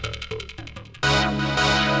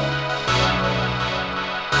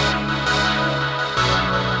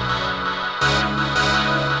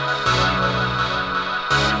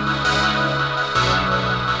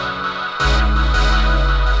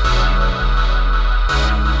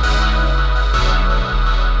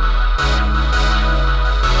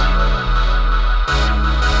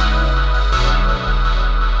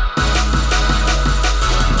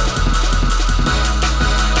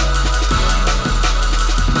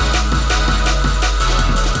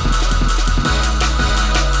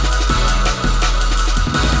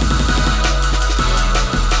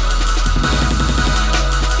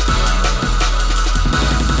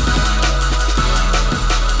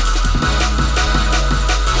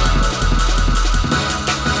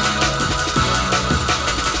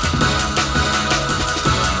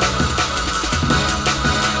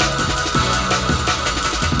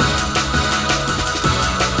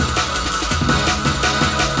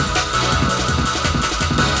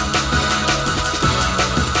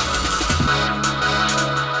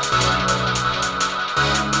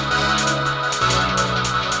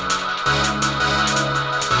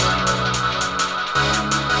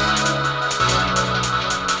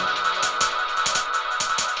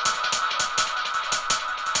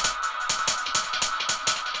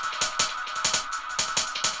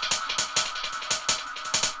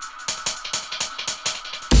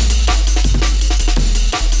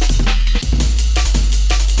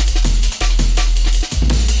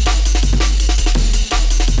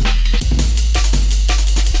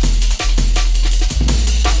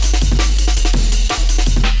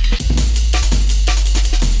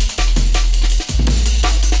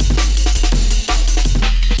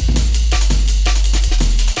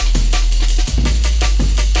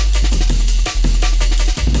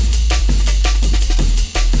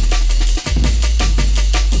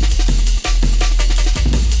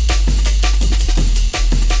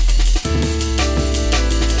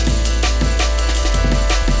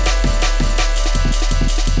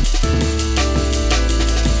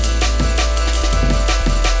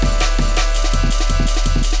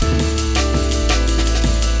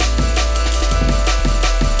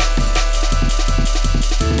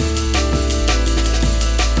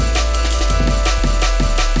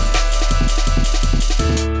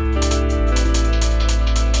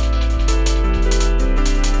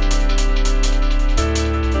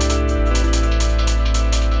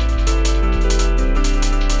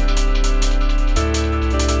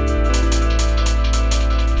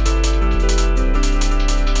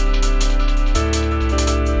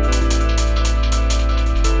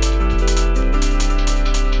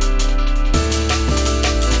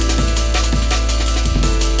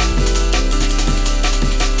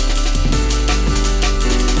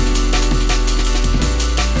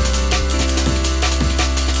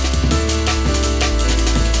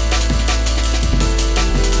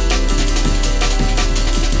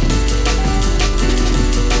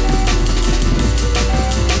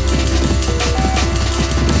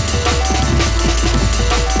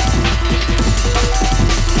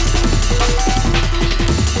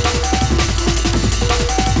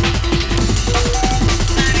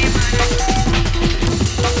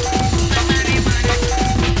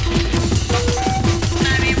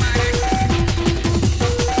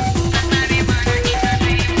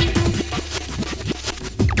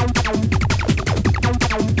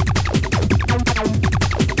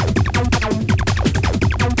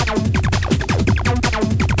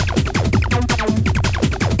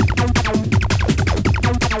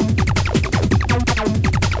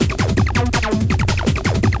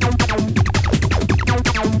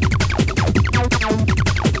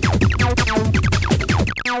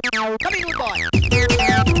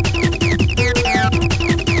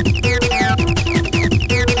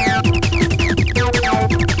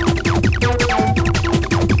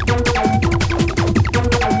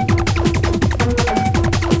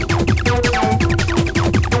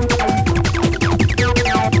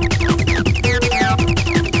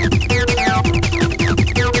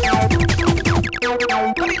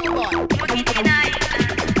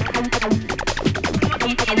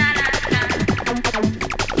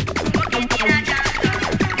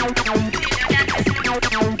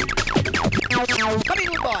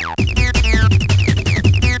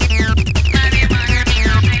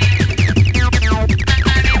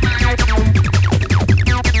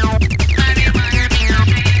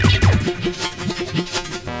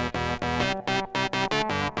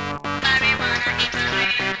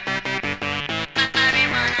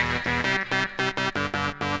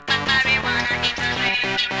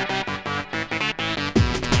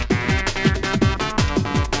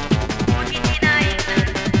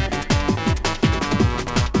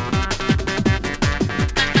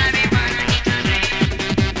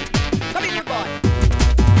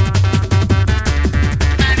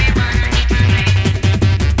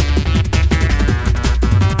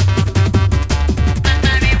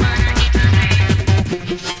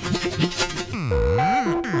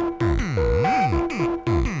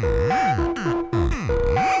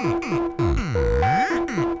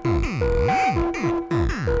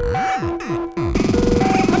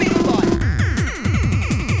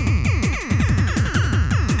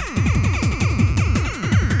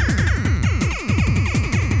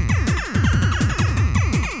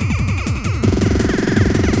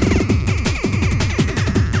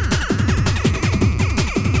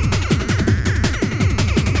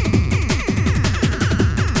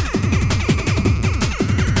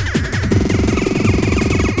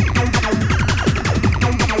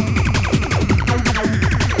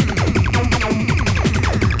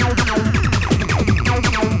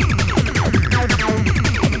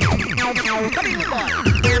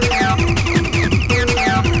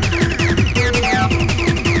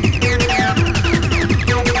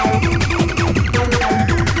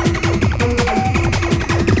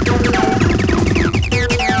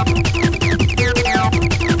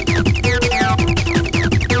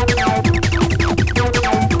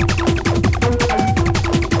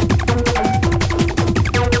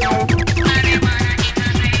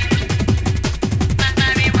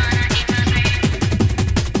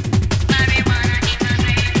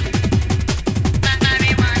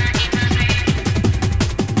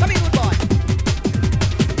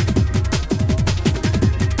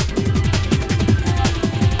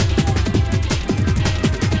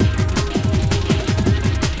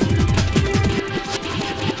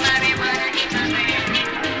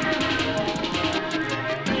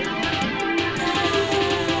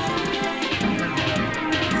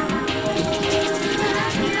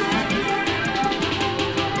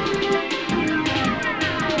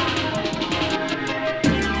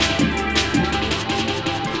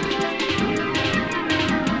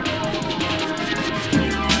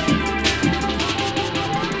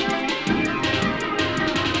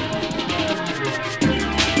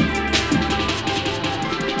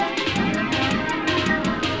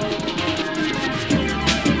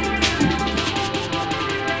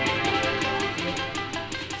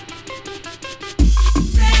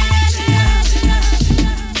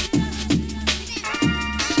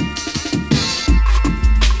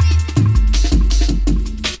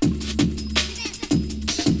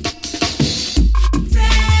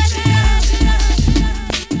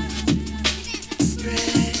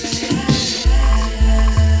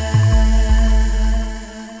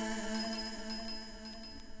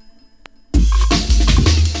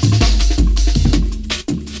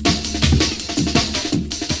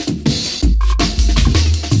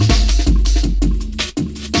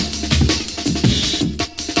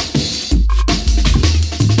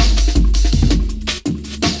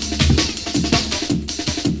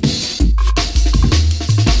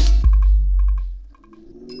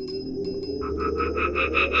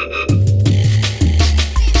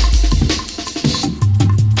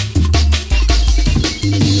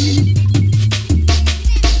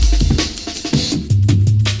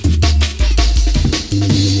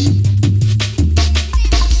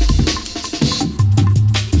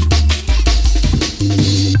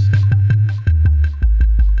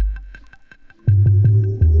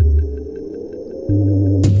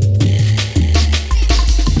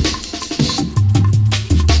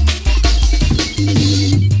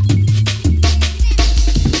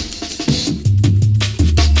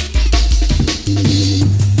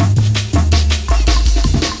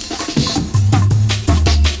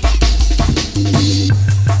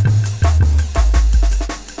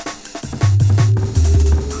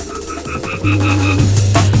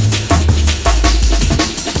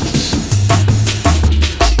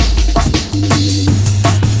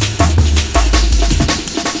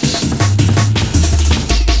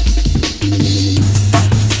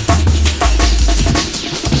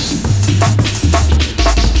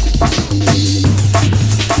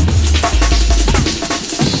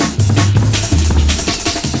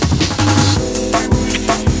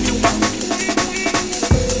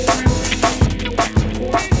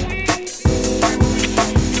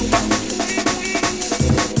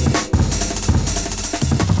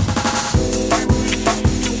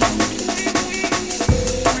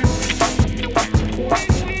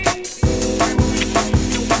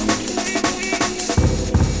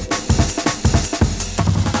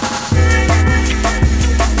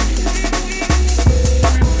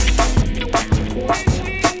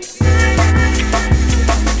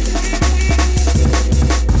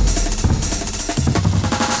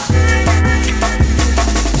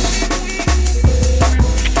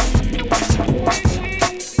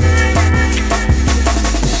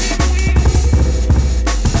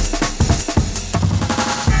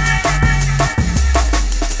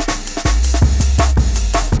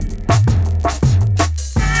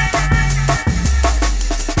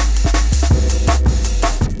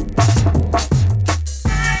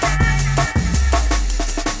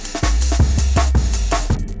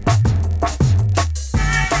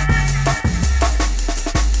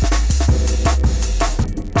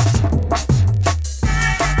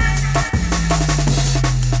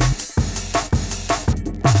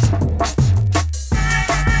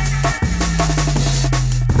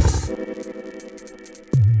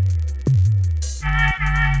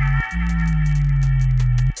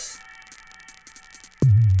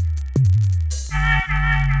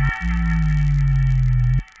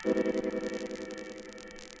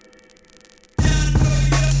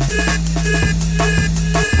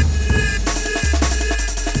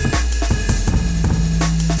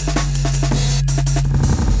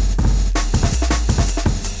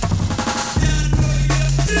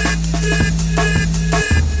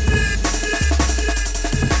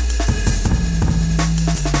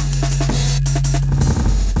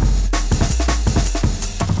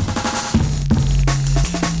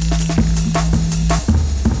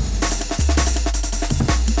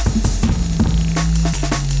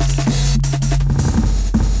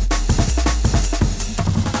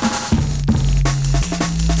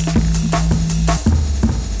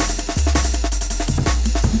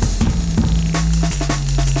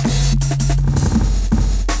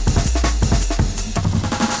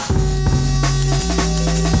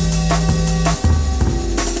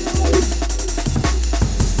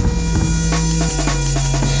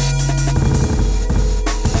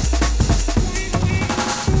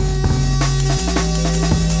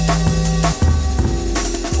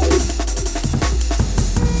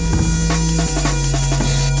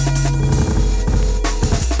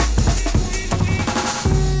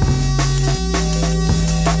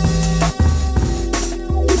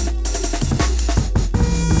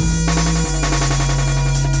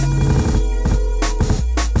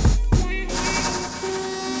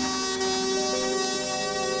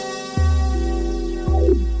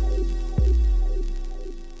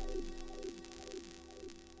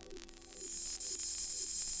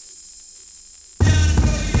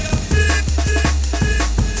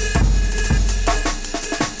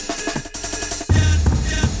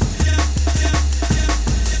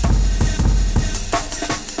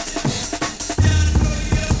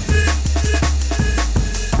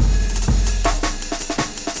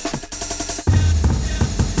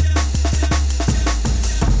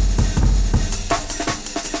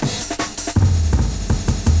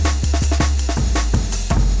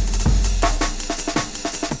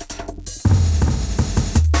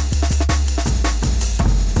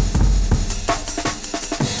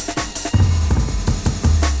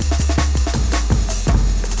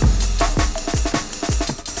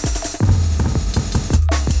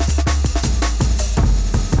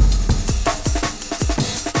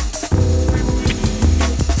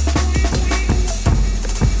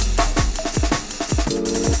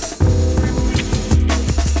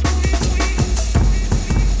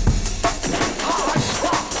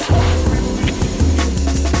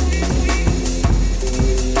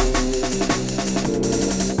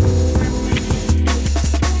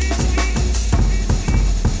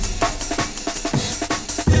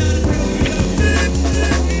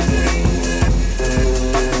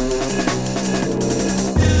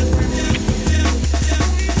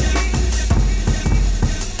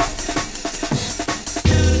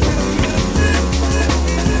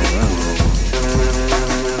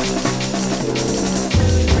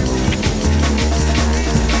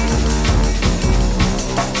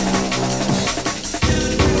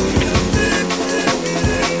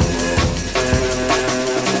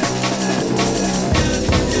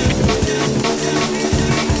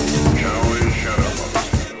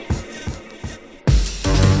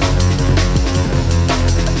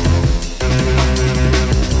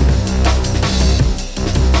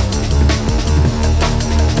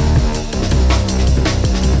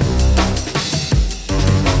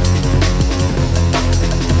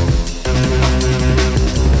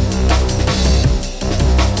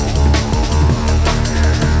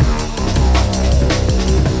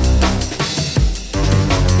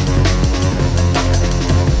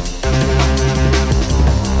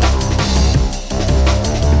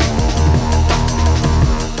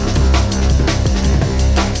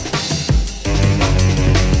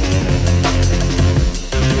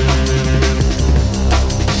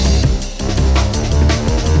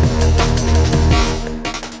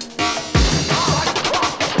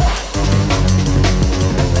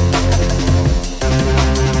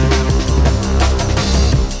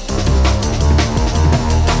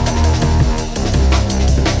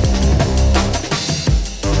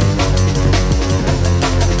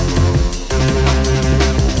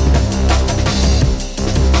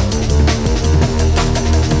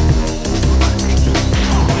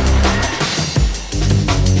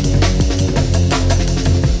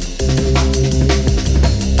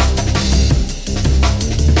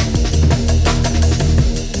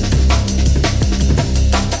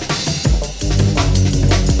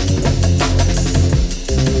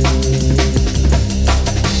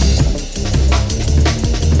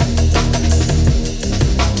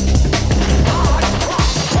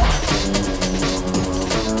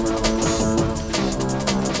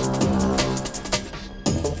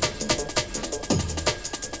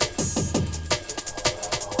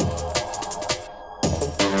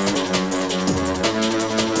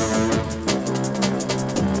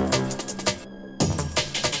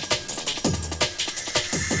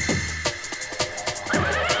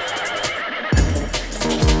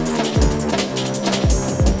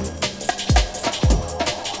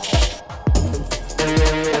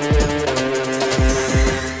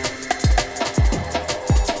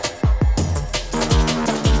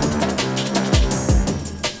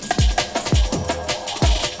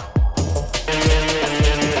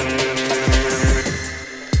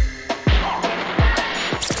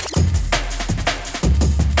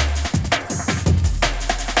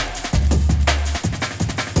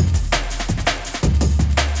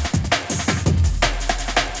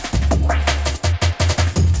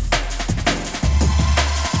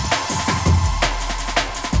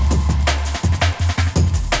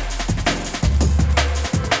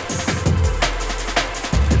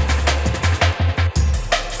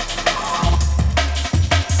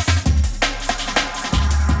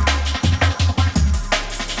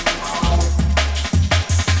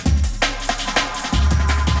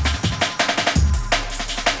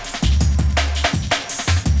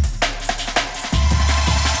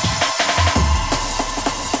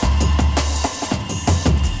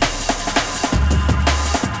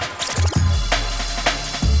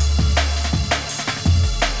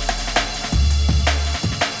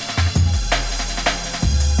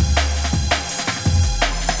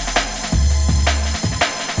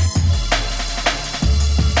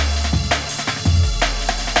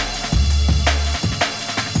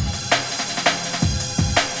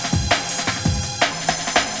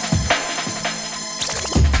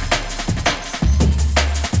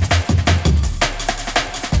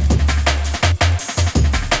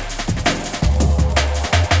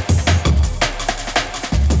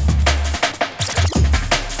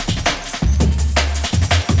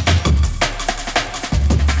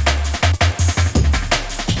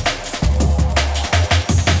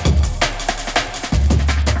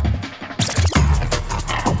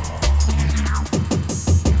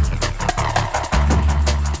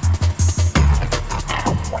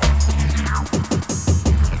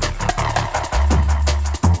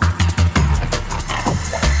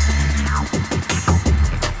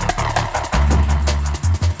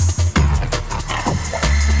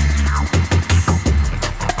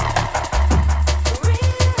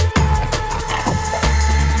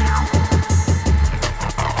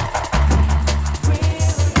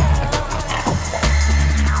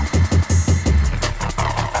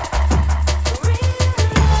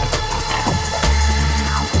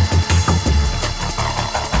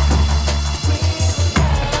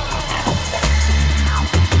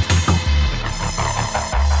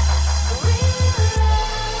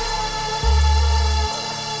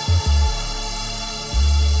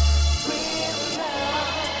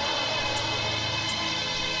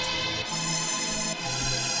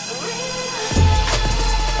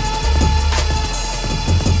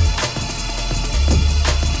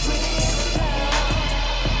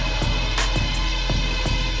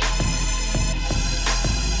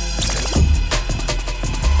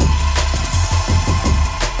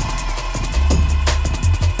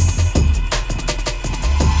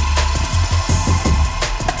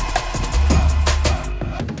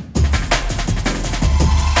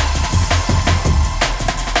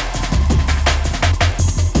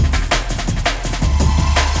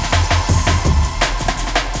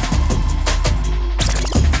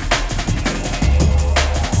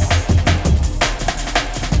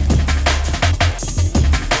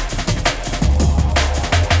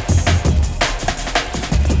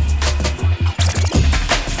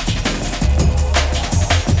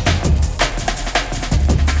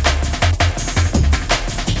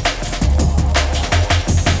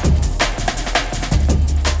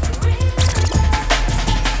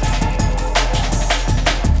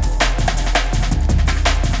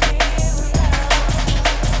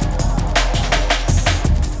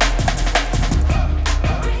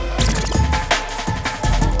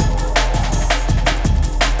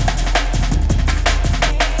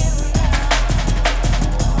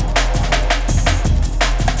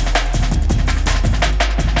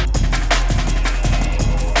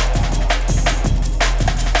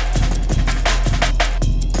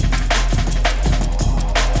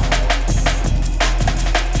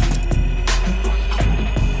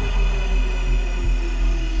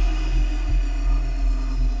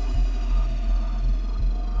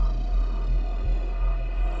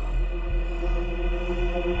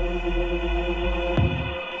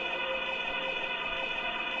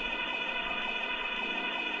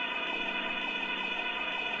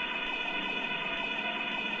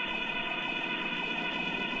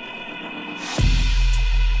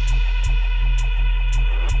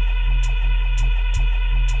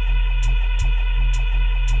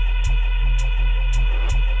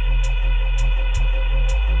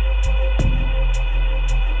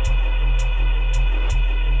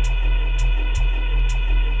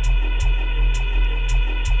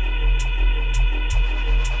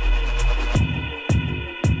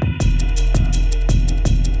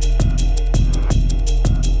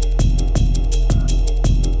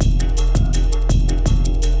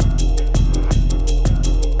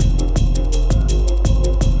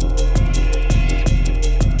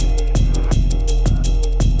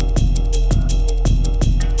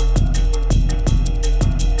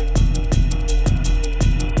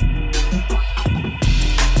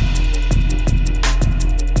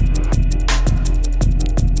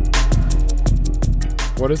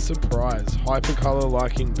 What a surprise. Hypercolor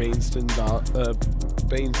liking Beans'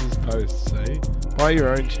 posts, eh? Buy your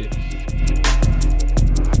own chips.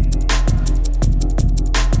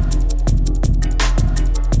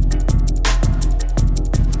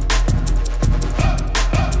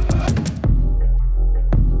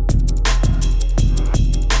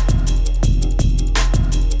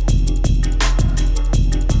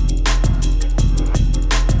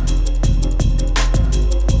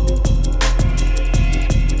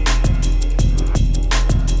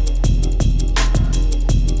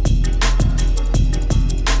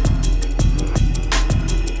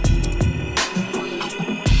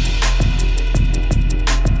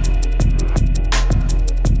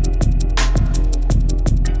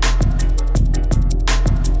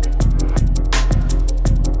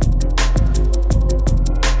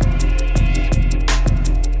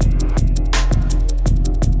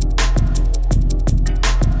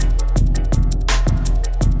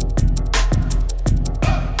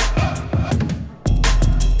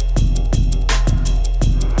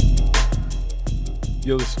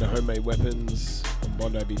 You're listening to Homemade Weapons on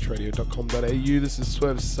bondibeachradio.com.au. This is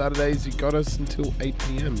Swerve Saturdays. You got us until 8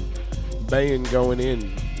 p.m. Bayan going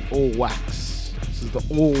in. All wax. This is the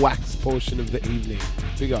all wax portion of the evening.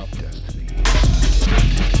 Big up.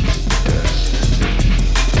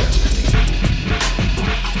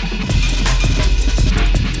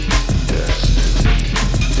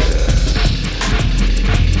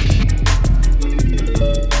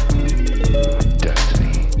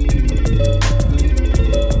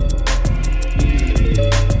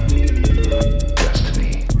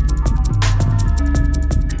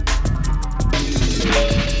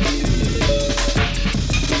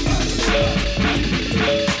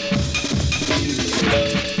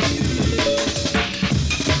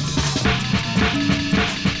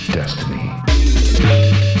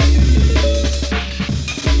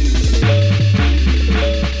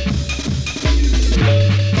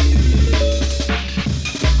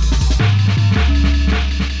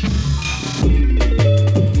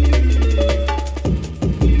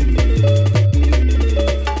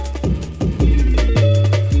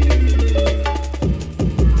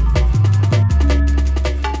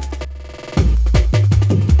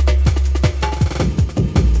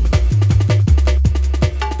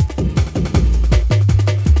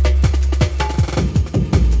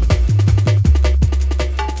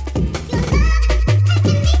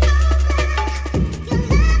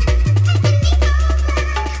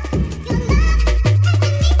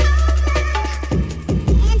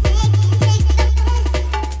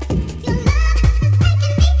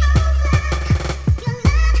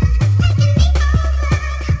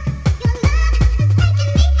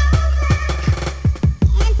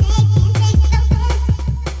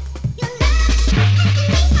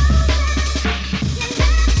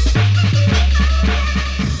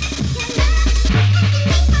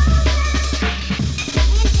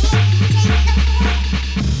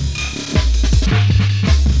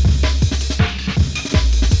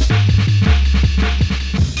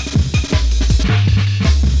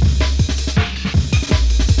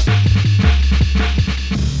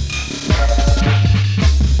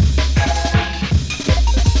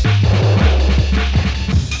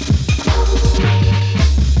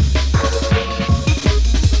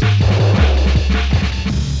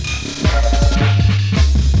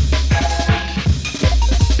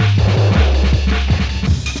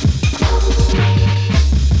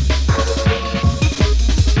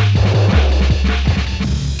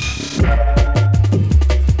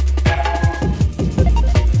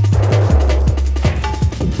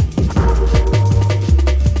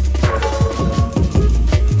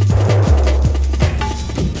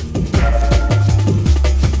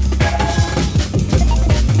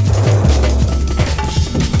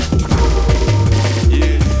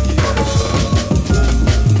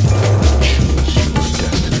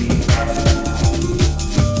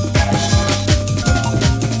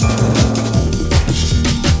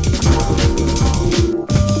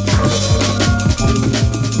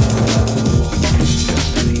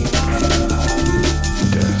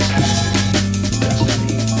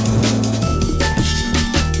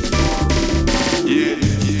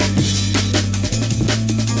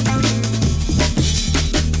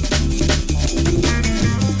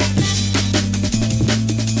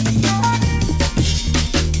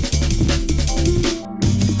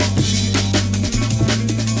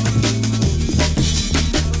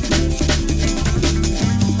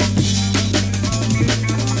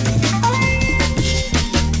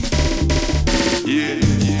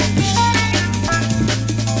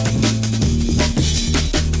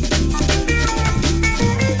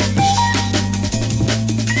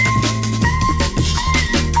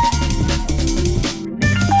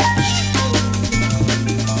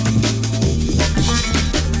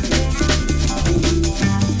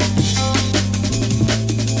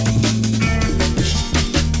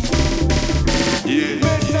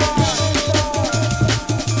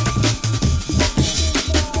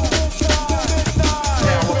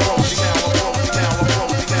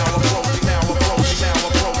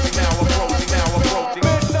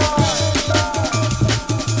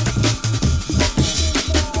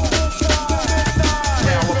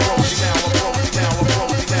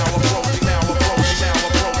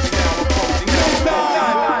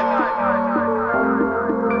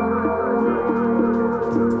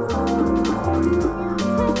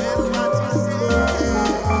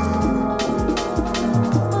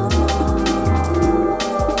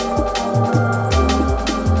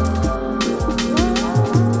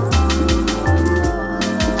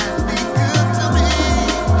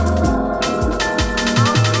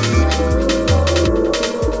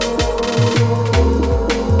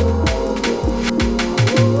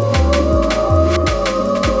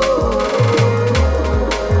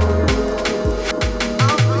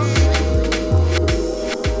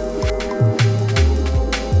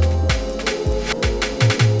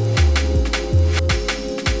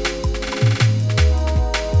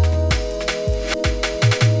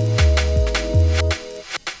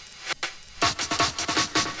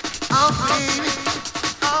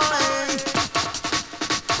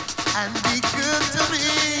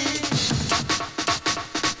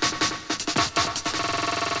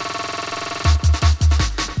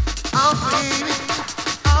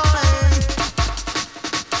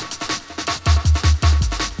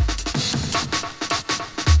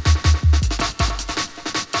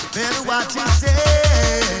 what you say.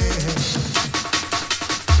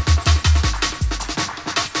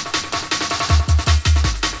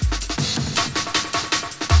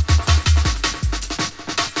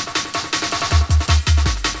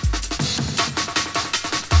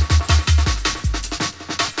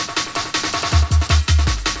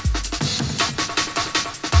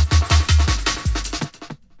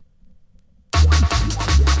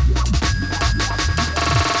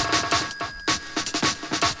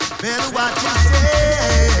 Better what you say.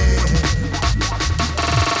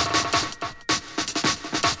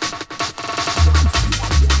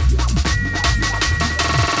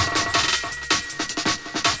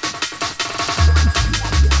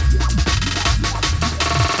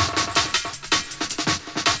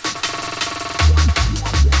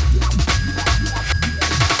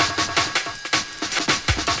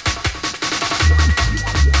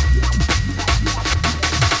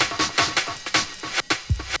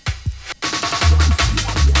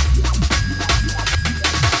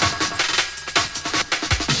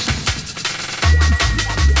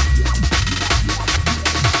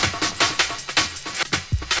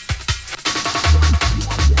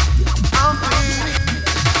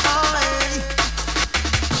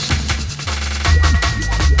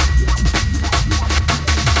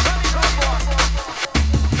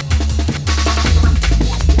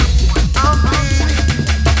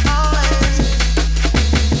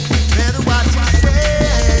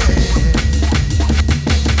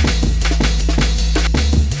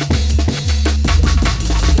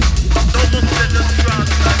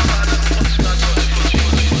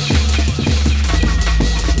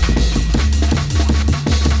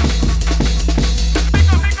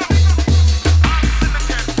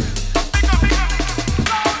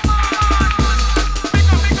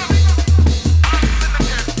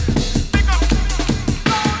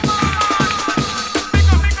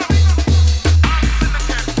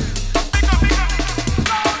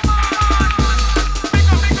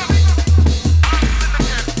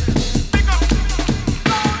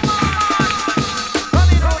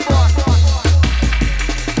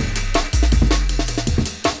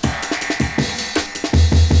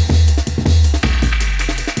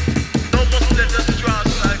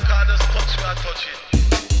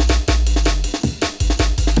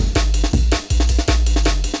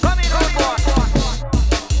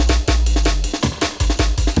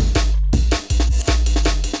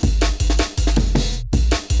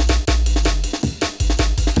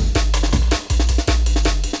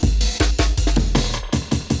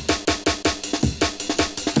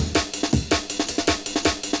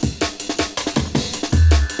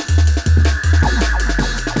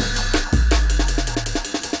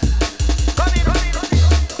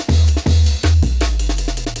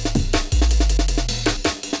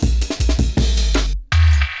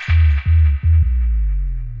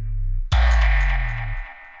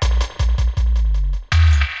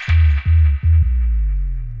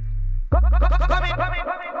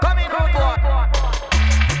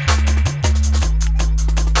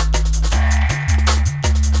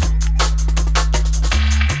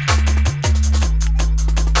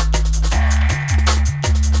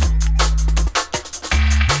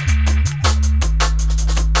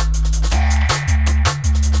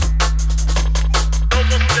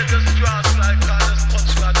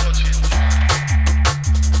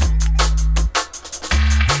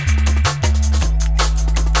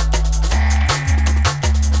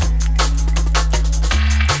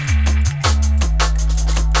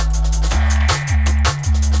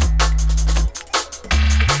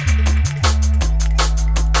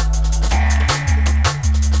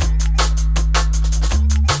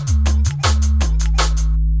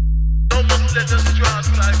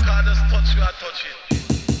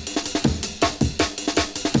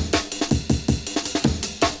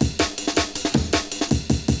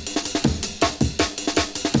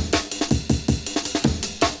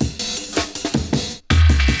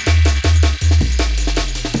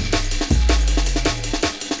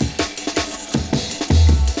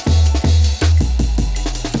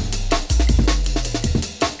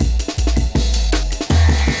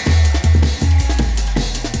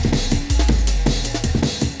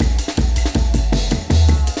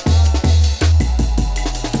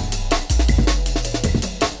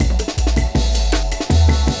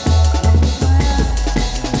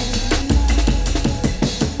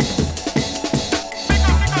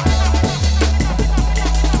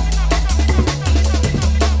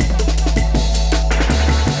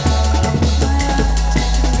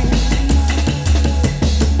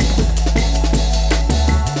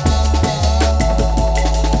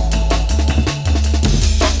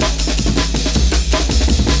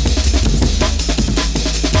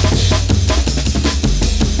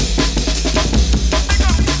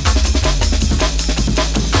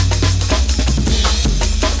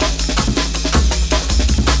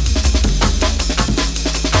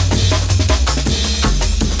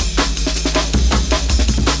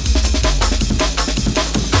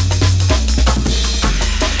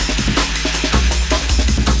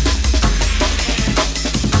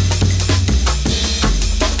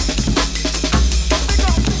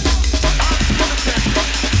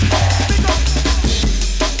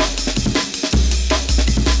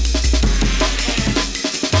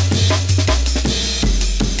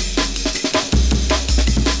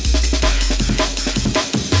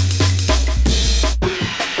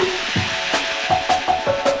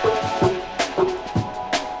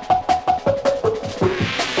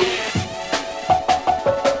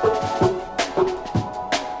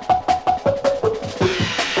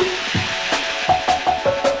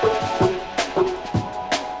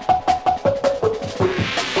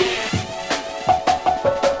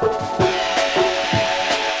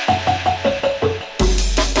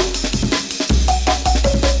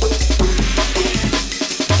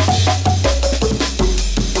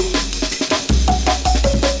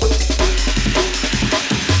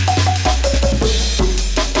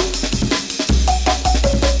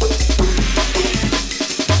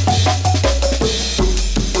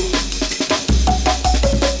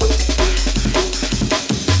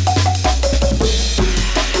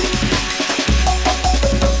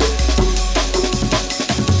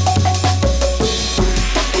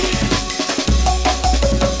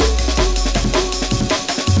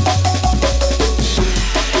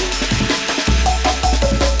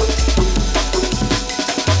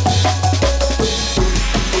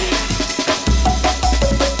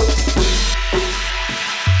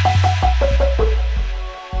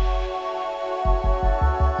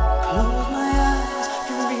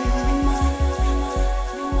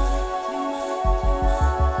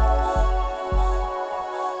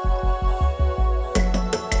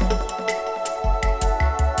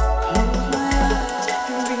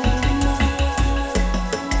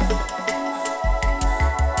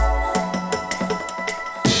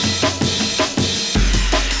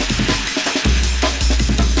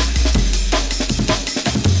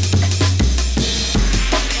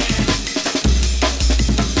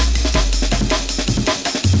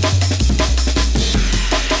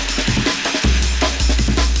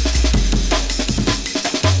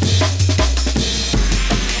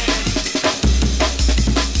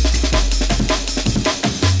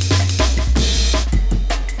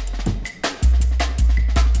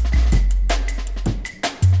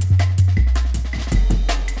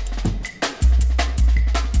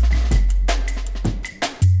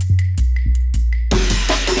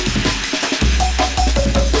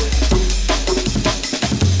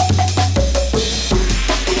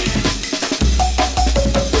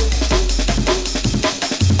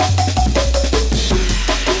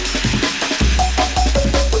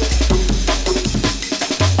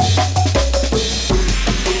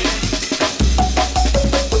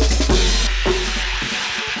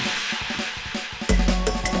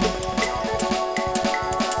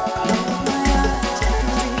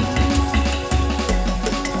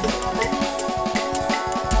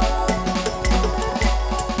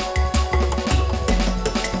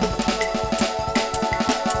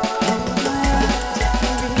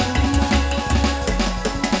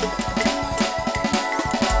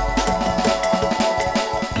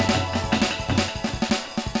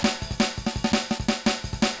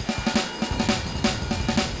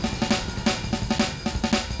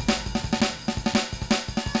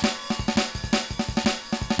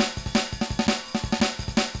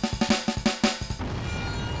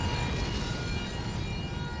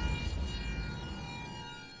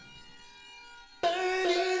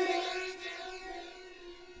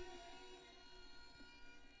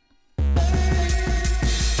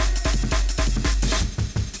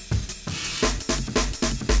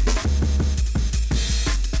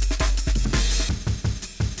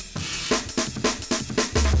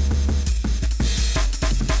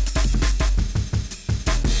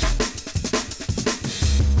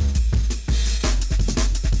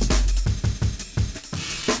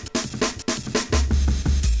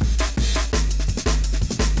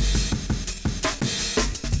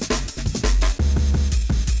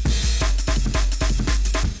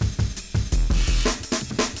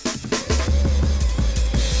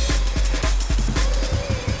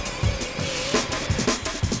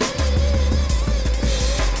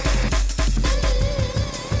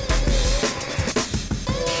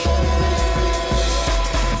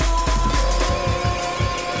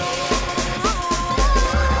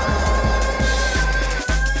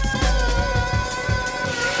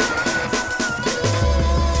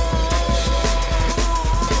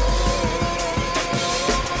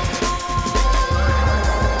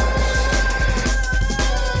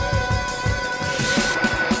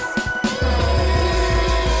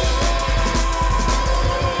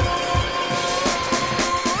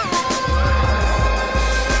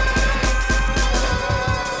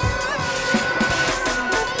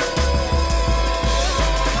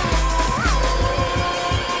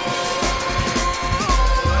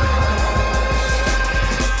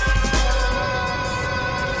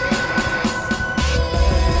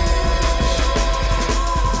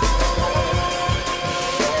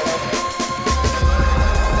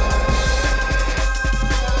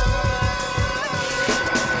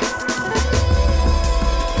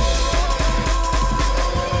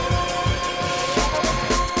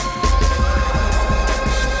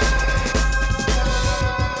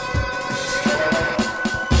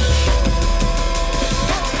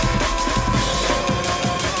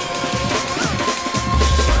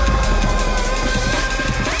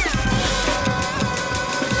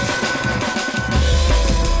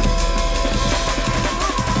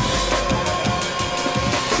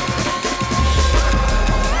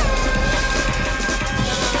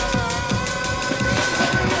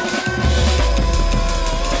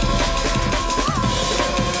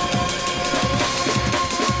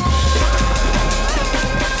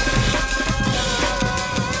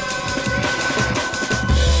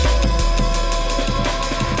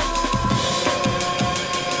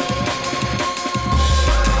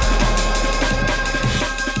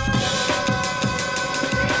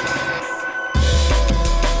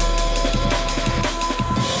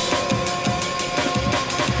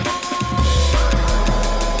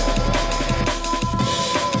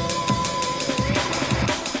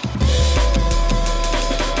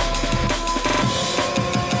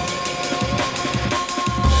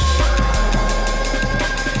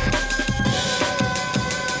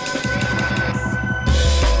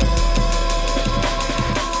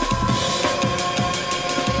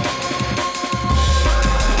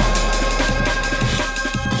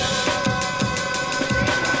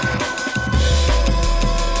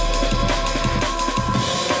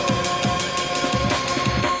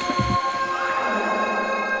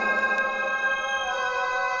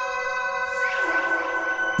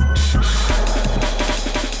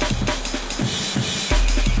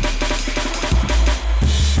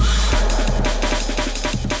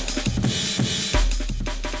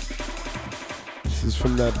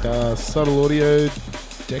 that Subtle Audio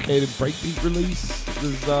Decade of Breakbeat release. It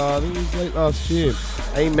was, I think it was late last year.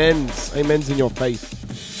 Amen's in your face.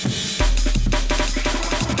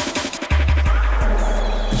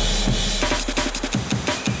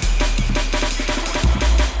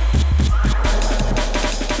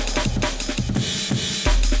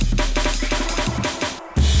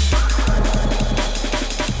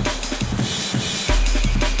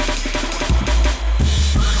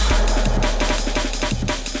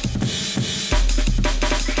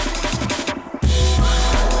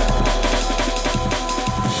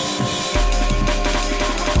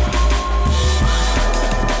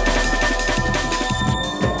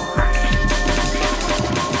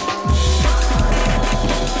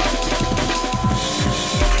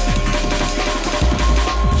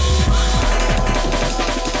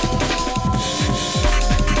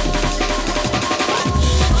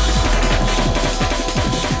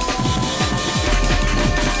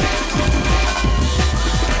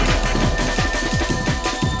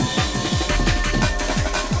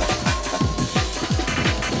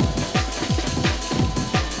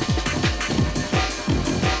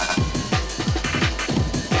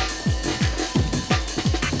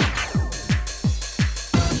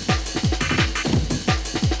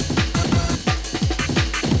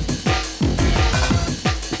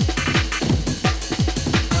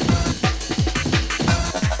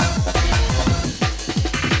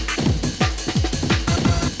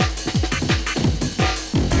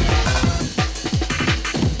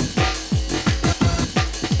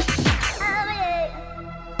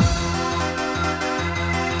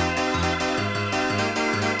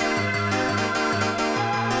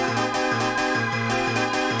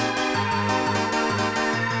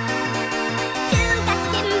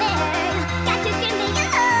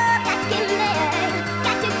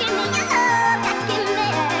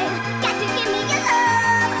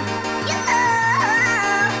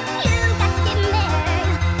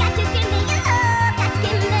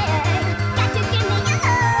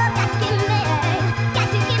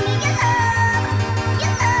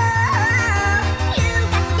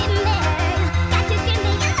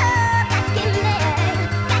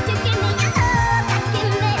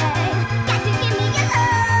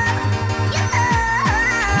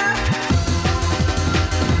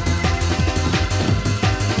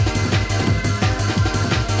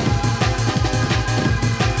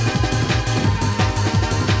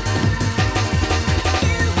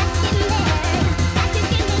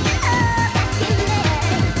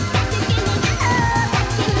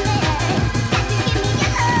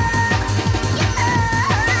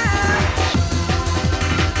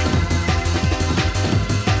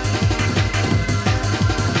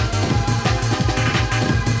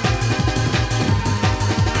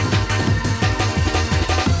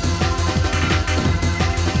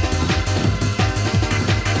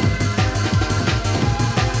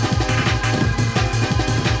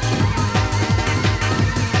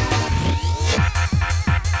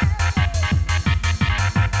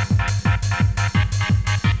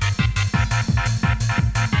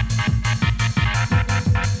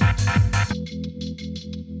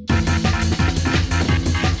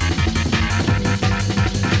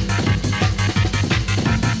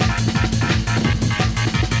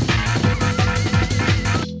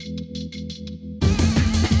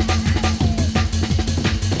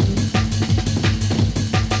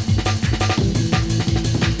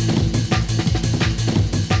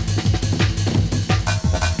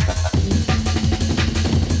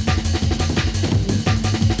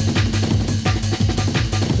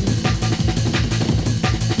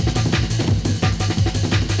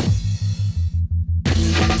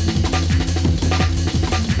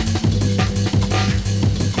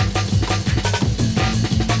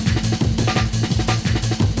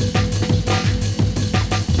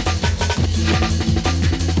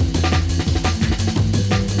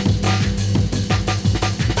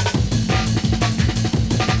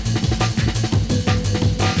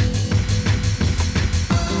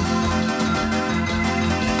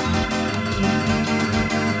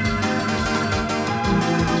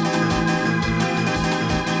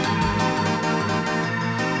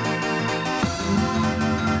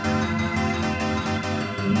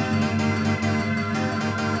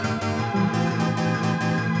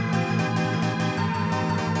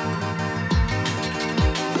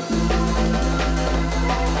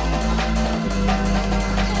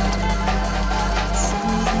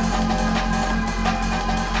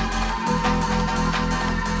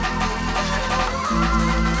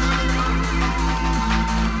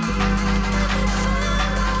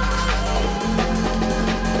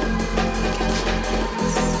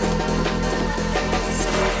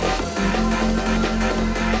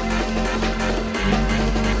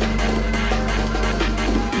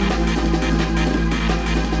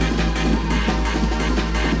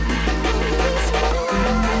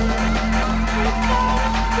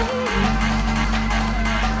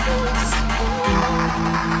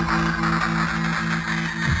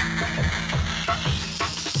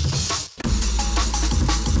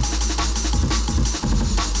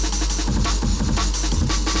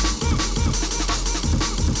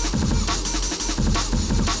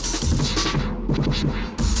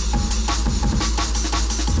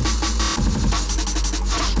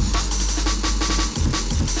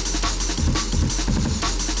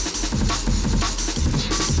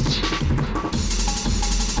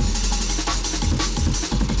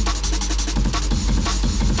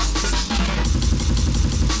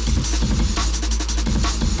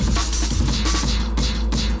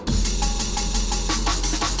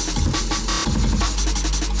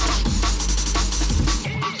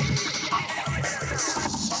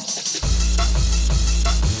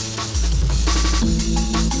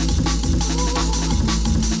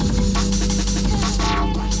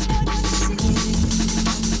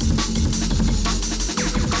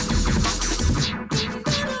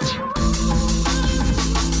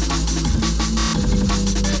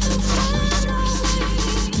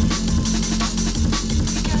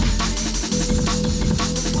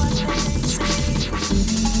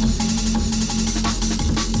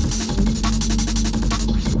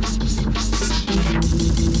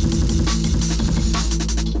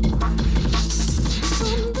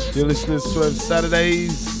 You're listening to Swerve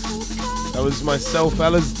Saturdays. That was myself,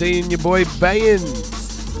 Alice D, and your boy Bayan.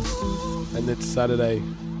 And it's Saturday.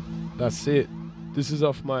 That's it. This is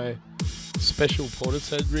off my special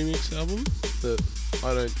Portishead remix album that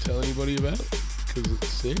I don't tell anybody about because it's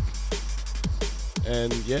sick.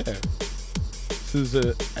 And yeah, this is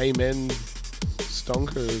a Amen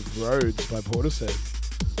Stonker of Roads by Portishead.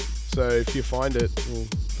 So if you find it, well,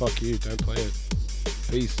 fuck you, don't play it.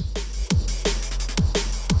 Peace.